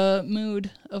of a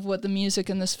mood of what the music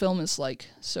in this film is like.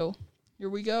 So here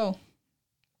we go.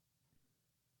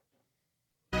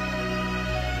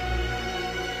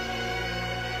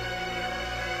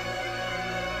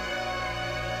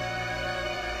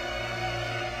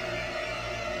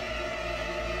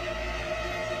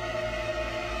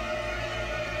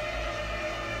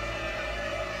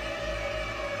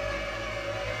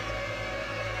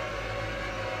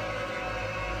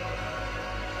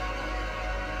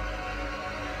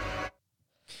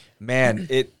 Man,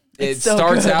 it so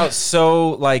starts good. out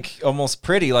so almost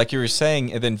pretty, like you were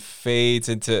saying, and then fades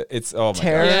into oh my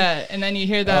Terror. god. Yeah, and then you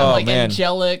hear that Oh, man.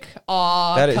 angelic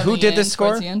awe. That is- who coming did in this score?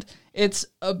 towards the end. It's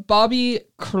Bobby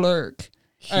Clerk.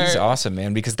 He's awesome,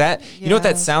 man, because you know what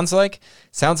that sounds like?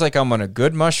 Sounds like I'm on a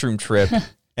good mushroom trip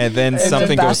and then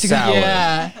something goes bouncing- sour.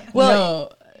 Yeah.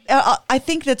 Well, no. I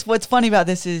think that's what's funny about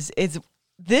this is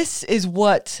this is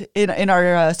what in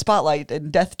our Spotlight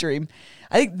and Death Dream,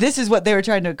 I think this is what they were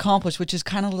trying to accomplish, which is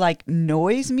kind of like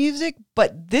noise music,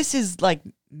 but this is like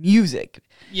music.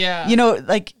 Yeah. You know,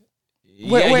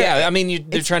 Yeah. I mean,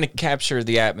 they're trying to capture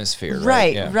the atmosphere, right?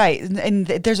 Right, Yeah. right. And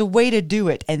there's a way to do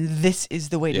it, and this is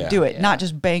the way Yeah. to do it, Yeah. not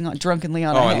just bang on drunkenly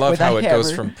on Oh, a I love with a how it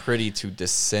goes hammer. from pretty to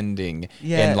descending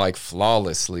Yeah. and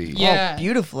flawlessly Yeah.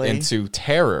 Beautifully. into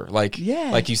terror. Like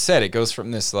you said, it goes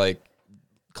from this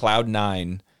Cloud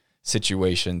 9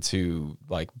 situation to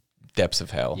depths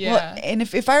of hell. Yeah. Well, and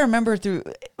if I remember through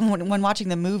when watching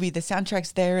the movie, the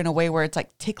soundtrack's there in a way where it's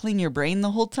tickling your brain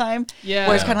the whole time. Yeah.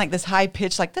 Where it's kind of like this high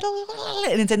pitch, and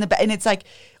it's in the and it's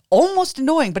almost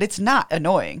annoying, but it's not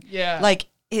annoying. Yeah.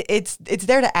 It's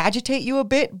there to agitate you a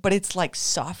bit, but it's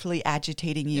softly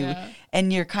agitating you, Yeah.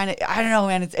 and you're kind of I don't know,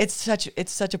 man. It's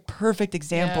such a perfect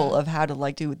example Yeah. of how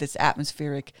to do this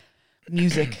atmospheric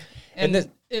music. and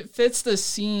it fits the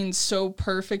scene so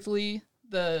perfectly.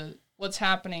 What's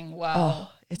happening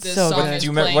while it's this so song good. is Do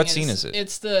you remember- playing what scene is it?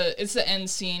 It's the end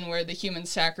scene where the human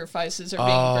sacrifices are being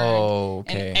Oh,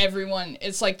 burned, okay. and everyone.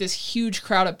 It's like this huge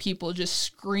crowd of people just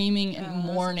screaming and that's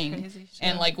a mourning crazy show.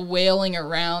 and wailing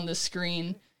around the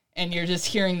screen, and you're just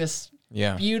hearing this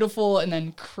Yeah. beautiful and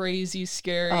then crazy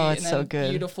scary. Oh, it's and then so good.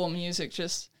 Beautiful music,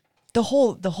 just The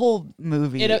whole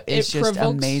movie It is just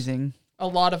provokes amazing. a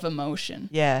lot of emotion.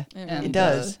 Yeah, And, it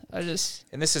does. I just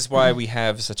And this is why we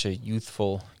have such a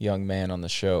youthful young man on the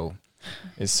show.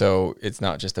 Is so it's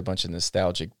not just a bunch of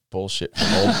nostalgic bullshit from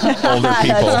older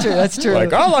people. That's true. That's true.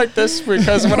 Like, I like this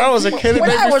because when I was a kid, it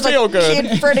made me feel good.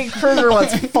 Kid, Freddy Krueger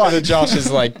was And fun. then Josh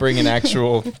is like bringing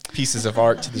actual pieces of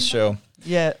art to the show.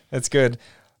 Yeah. That's good.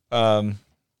 Do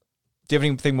you have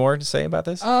anything more to say about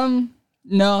this?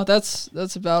 no,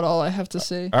 that's about all I have to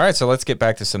say. All right, so let's get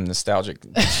back to some nostalgic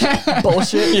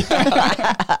Bullshit.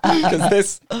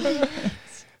 because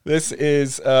this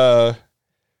is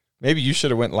maybe you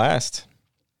should have went last.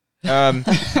 No,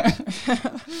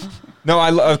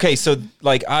 okay. So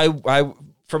like I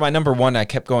for my number one, I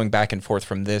kept going back and forth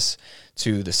from this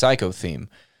to the Psycho theme,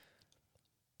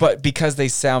 but because they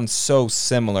sound so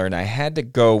similar, and I had to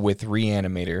go with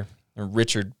Reanimator or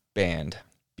Richard Band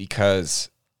because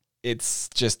it's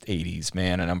just 80s,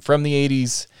 man, and I'm from the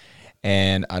 80s,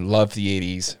 and I love the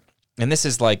 80s, and this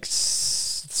is like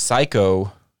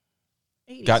Psycho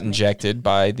got injected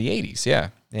by the 80s, yeah.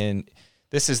 And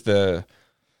this is the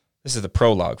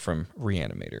prologue from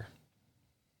Reanimator.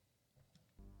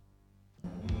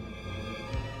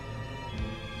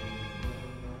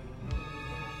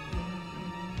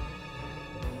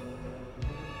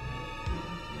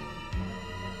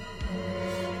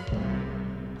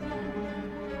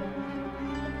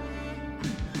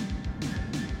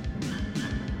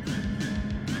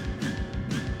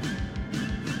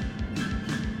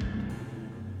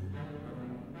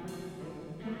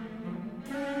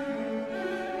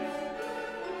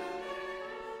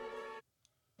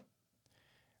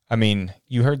 I mean,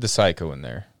 you heard the Psycho in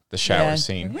there, the shower Yeah.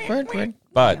 scene.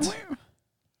 But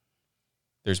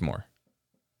there's more.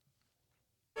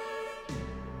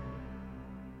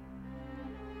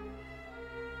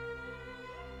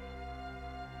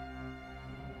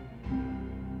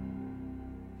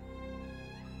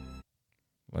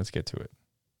 Let's get to it.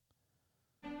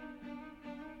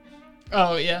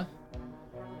 Oh yeah.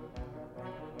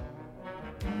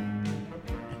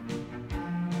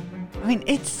 I mean,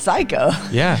 it's Psycho.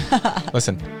 Yeah.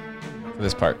 Listen to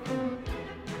this part.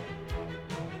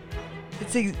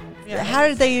 It's how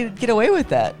did they get away with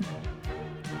that?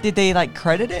 Did they like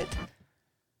credit it?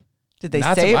 Did they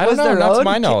Not say to- it I was don't know, their not to own?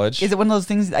 my knowledge. Is it one of those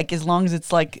things like as long as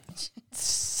it's like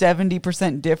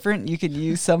 70% different, you could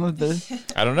use some of the?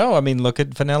 I don't know. I mean, look at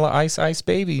Vanilla Ice Ice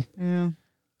Baby Yeah.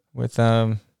 with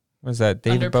what's that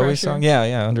David Under Bowie Pressure. song?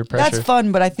 Yeah, Under Pressure. That's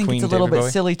fun, but I think Queen it's a little David bit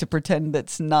Bowie. silly to pretend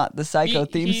that's not the Psycho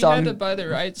theme he song. had to buy the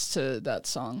rights to that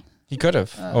song. He could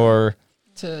have,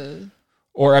 To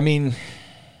or I mean,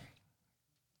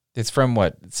 it's from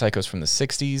what? Psycho's from the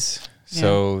 '60s,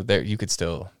 so there you could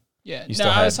still. yeah. You No, still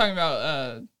I was had- talking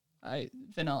about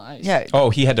Vanilla Ice. Yeah, Oh,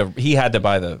 he had to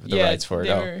buy the yeah, rights for it.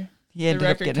 they Oh, were- he the ended up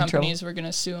record getting in trouble. companies were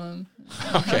gonna sue him.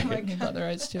 Okay. He bought the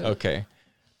rights to it. okay.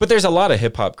 But there's a lot of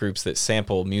hip hop groups that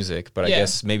sample music, but I Yeah.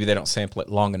 guess maybe they don't sample it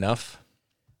long enough.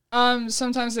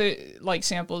 Sometimes they like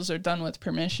samples are done with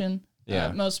permission.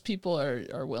 Yeah. Most people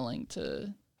are willing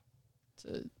to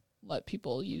let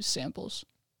people use samples.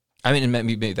 I mean,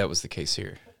 maybe that was the case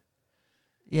here.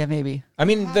 Yeah, maybe. I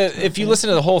mean, if you listen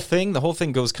to the whole thing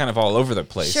goes kind of all over the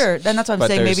place. Sure, then that's what I'm But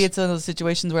saying. there's- Maybe it's one of those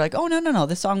situations where like, oh no,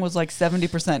 this song was like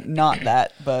 70% not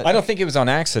that, but I don't think it was on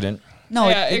accident. no,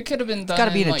 yeah, it could have been done.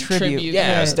 gotta be in, in a like, tribute. Yeah,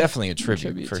 Yeah. it's definitely a tribute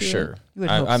Tribute for to it. sure. You would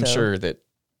hope I'm so. sure that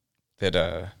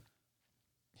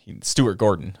Stuart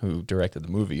Gordon, who directed the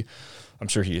movie, I'm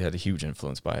sure he had a huge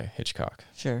influence by Hitchcock.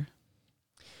 sure.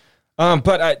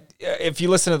 But if you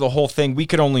listen to the whole thing, we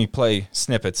could only play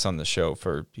snippets on the show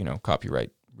for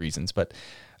copyright reasons. But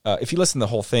if you listen to the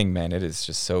whole thing, man, it is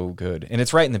just so good, and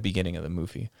it's right in the beginning of the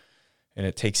movie, and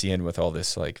it takes you in with all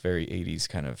this like very 80s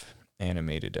kind of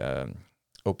animated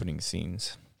opening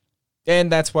scenes,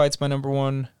 and that's why it's my number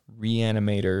one.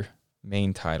 Reanimator,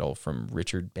 main title from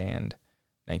Richard Band,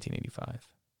 1985.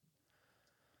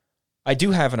 I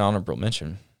do have an honorable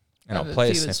mention, and I I'll have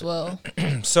play a few snippet. as well.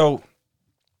 So,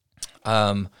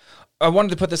 I wanted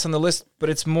to put this on the list, but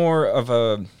it's more of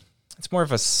a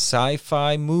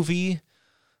sci-fi movie.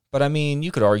 But I mean,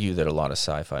 you could argue that a lot of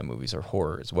sci-fi movies are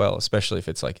horror as well, especially if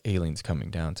it's like aliens coming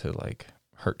down to like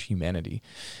hurt humanity.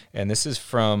 And this is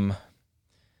from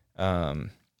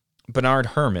Bernard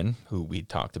Herrmann, who we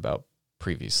talked about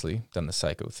previously, done the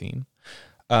Psycho theme.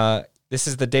 This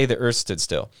is The Day the Earth Stood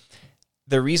Still.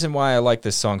 The reason why I like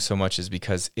this song so much is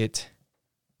because it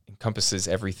encompasses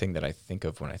everything that I think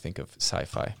of when I think of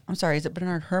sci-fi. I'm sorry, is it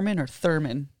Bernard Herrmann or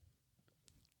Thurman?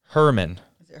 Herman,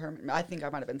 Is it Herman? I think I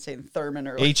might have been saying Thurman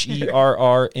or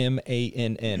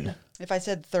Herrmann. If I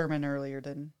said Thurman earlier,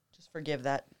 then just forgive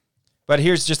that. But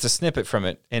here's just a snippet from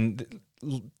it, and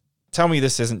tell me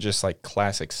this isn't just like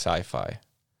classic sci-fi.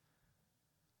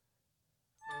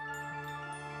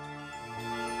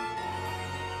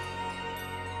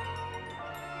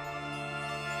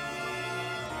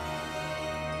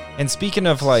 And speaking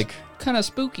of like, Kind of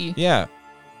spooky. yeah.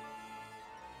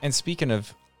 And speaking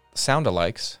of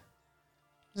sound-alikes,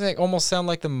 does it almost sound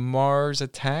like the Mars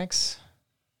Attacks?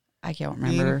 I can't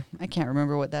remember. I can't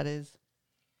remember what that is.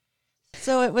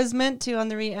 So it was meant to, on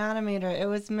the Reanimator, it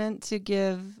was meant to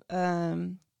give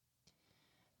the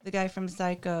guy from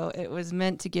Psycho, it was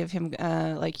meant to give him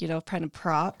kind of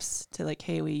props to like,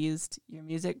 hey, we used your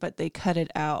music, but they cut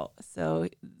it out. So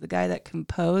the guy that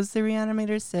composed the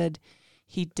Reanimator said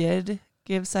he did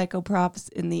give Psycho props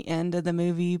in the end of the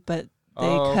movie, but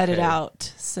they cut it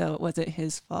out. So it wasn't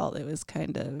his fault. It was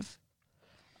kind of...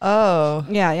 Oh.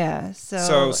 Yeah.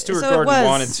 So Stuart Gordon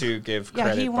wanted to give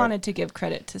credit. Yeah, he wanted to give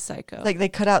credit to Psycho. Like they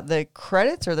cut out the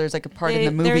credits, or there's like a part in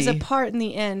the movie? There's a part in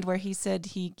the end where he said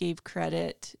he gave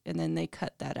credit, and then they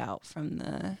cut that out from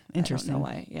the... Interesting. I don't know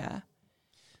why, yeah.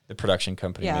 The production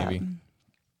company, Yeah. maybe.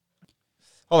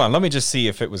 Hold on, let me just see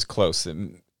if it was close.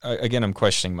 Again, I'm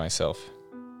questioning myself.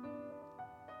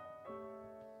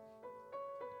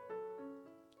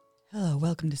 Hello,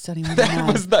 welcome to Sunny Monday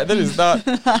Night. That is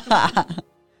not...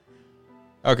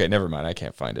 Okay, never mind. I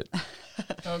can't find it.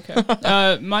 Okay.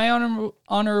 My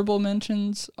honorable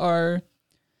mentions are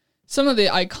some of the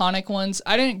iconic ones.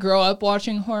 I didn't grow up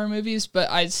watching horror movies,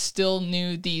 but I still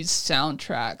knew these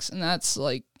soundtracks, and that's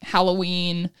like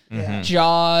Halloween,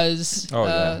 Jaws,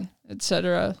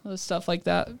 etc., stuff like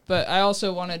that. But I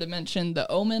also wanted to mention The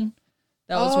Omen.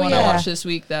 That was one I watched this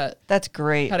week that That's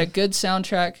great. had a good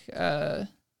soundtrack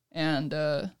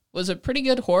and was a pretty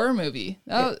good horror movie.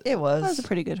 It was. That was a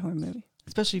pretty good horror movie.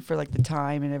 Especially for like the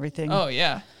time and everything. Oh,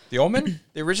 yeah. The Omen?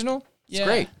 The original? It's Yeah.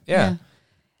 great. Yeah.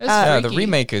 It's The freaky.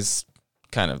 remake is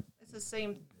kind of... It's the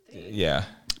same thing. Yeah.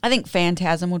 I think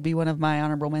Phantasm would be one of my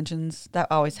honorable mentions. That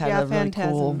always had a really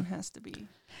Phantasm cool... has to be.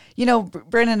 You know,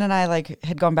 Brandon and I like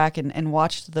had gone back and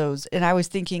watched those, and I was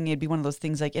thinking it'd be one of those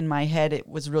things like in my head it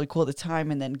was really cool at the time,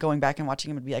 and then going back and watching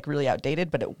them would be like really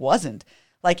outdated, but it wasn't.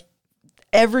 Like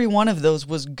every one of those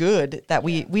was good. That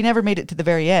we never made it to the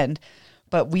very end,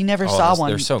 but we never saw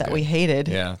one so that good. we hated.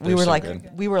 Yeah, we they're were so like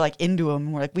good. we were like into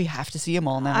them. We're like we have to see them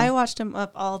all now. I watched them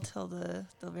up all till the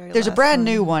very There's a last brand one.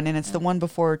 new one, and it's the one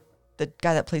before the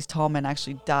guy that plays Tallman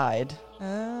actually died.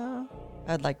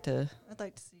 I'd like to. I'd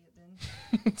like to see it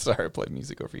then. Sorry, I played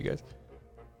music over you guys.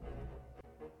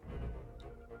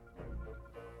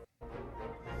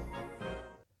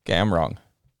 Okay, I'm wrong.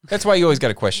 That's why you always got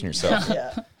to question yourself.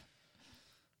 Yeah.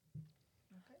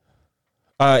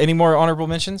 Any more honorable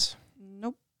mentions?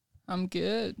 Nope. I'm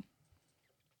good.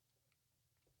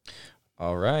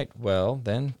 All right. Well,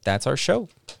 then that's our show.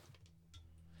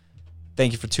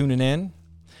 Thank you for tuning in.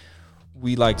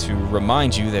 We like to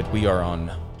remind you that we are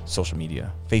on social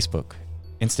media, Facebook,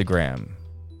 Instagram,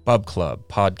 Bub Club,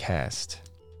 Podcast.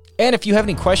 And if you have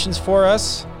any questions for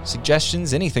us,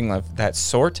 suggestions, anything of that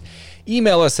sort,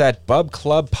 email us at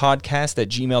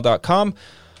bubclubpodcast@gmail.com.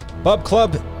 Bub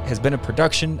Club has been a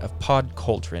production of Pod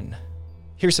Cauldron.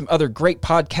 Here's some other great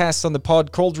podcasts on the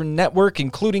Pod Cauldron Network,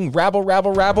 including Rabble,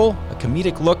 Rabble, Rabble, a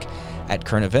comedic look at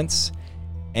current events,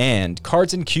 and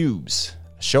Cards and Cubes,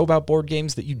 a show about board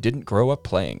games that you didn't grow up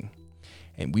playing.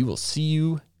 And we will see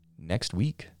you next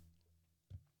week.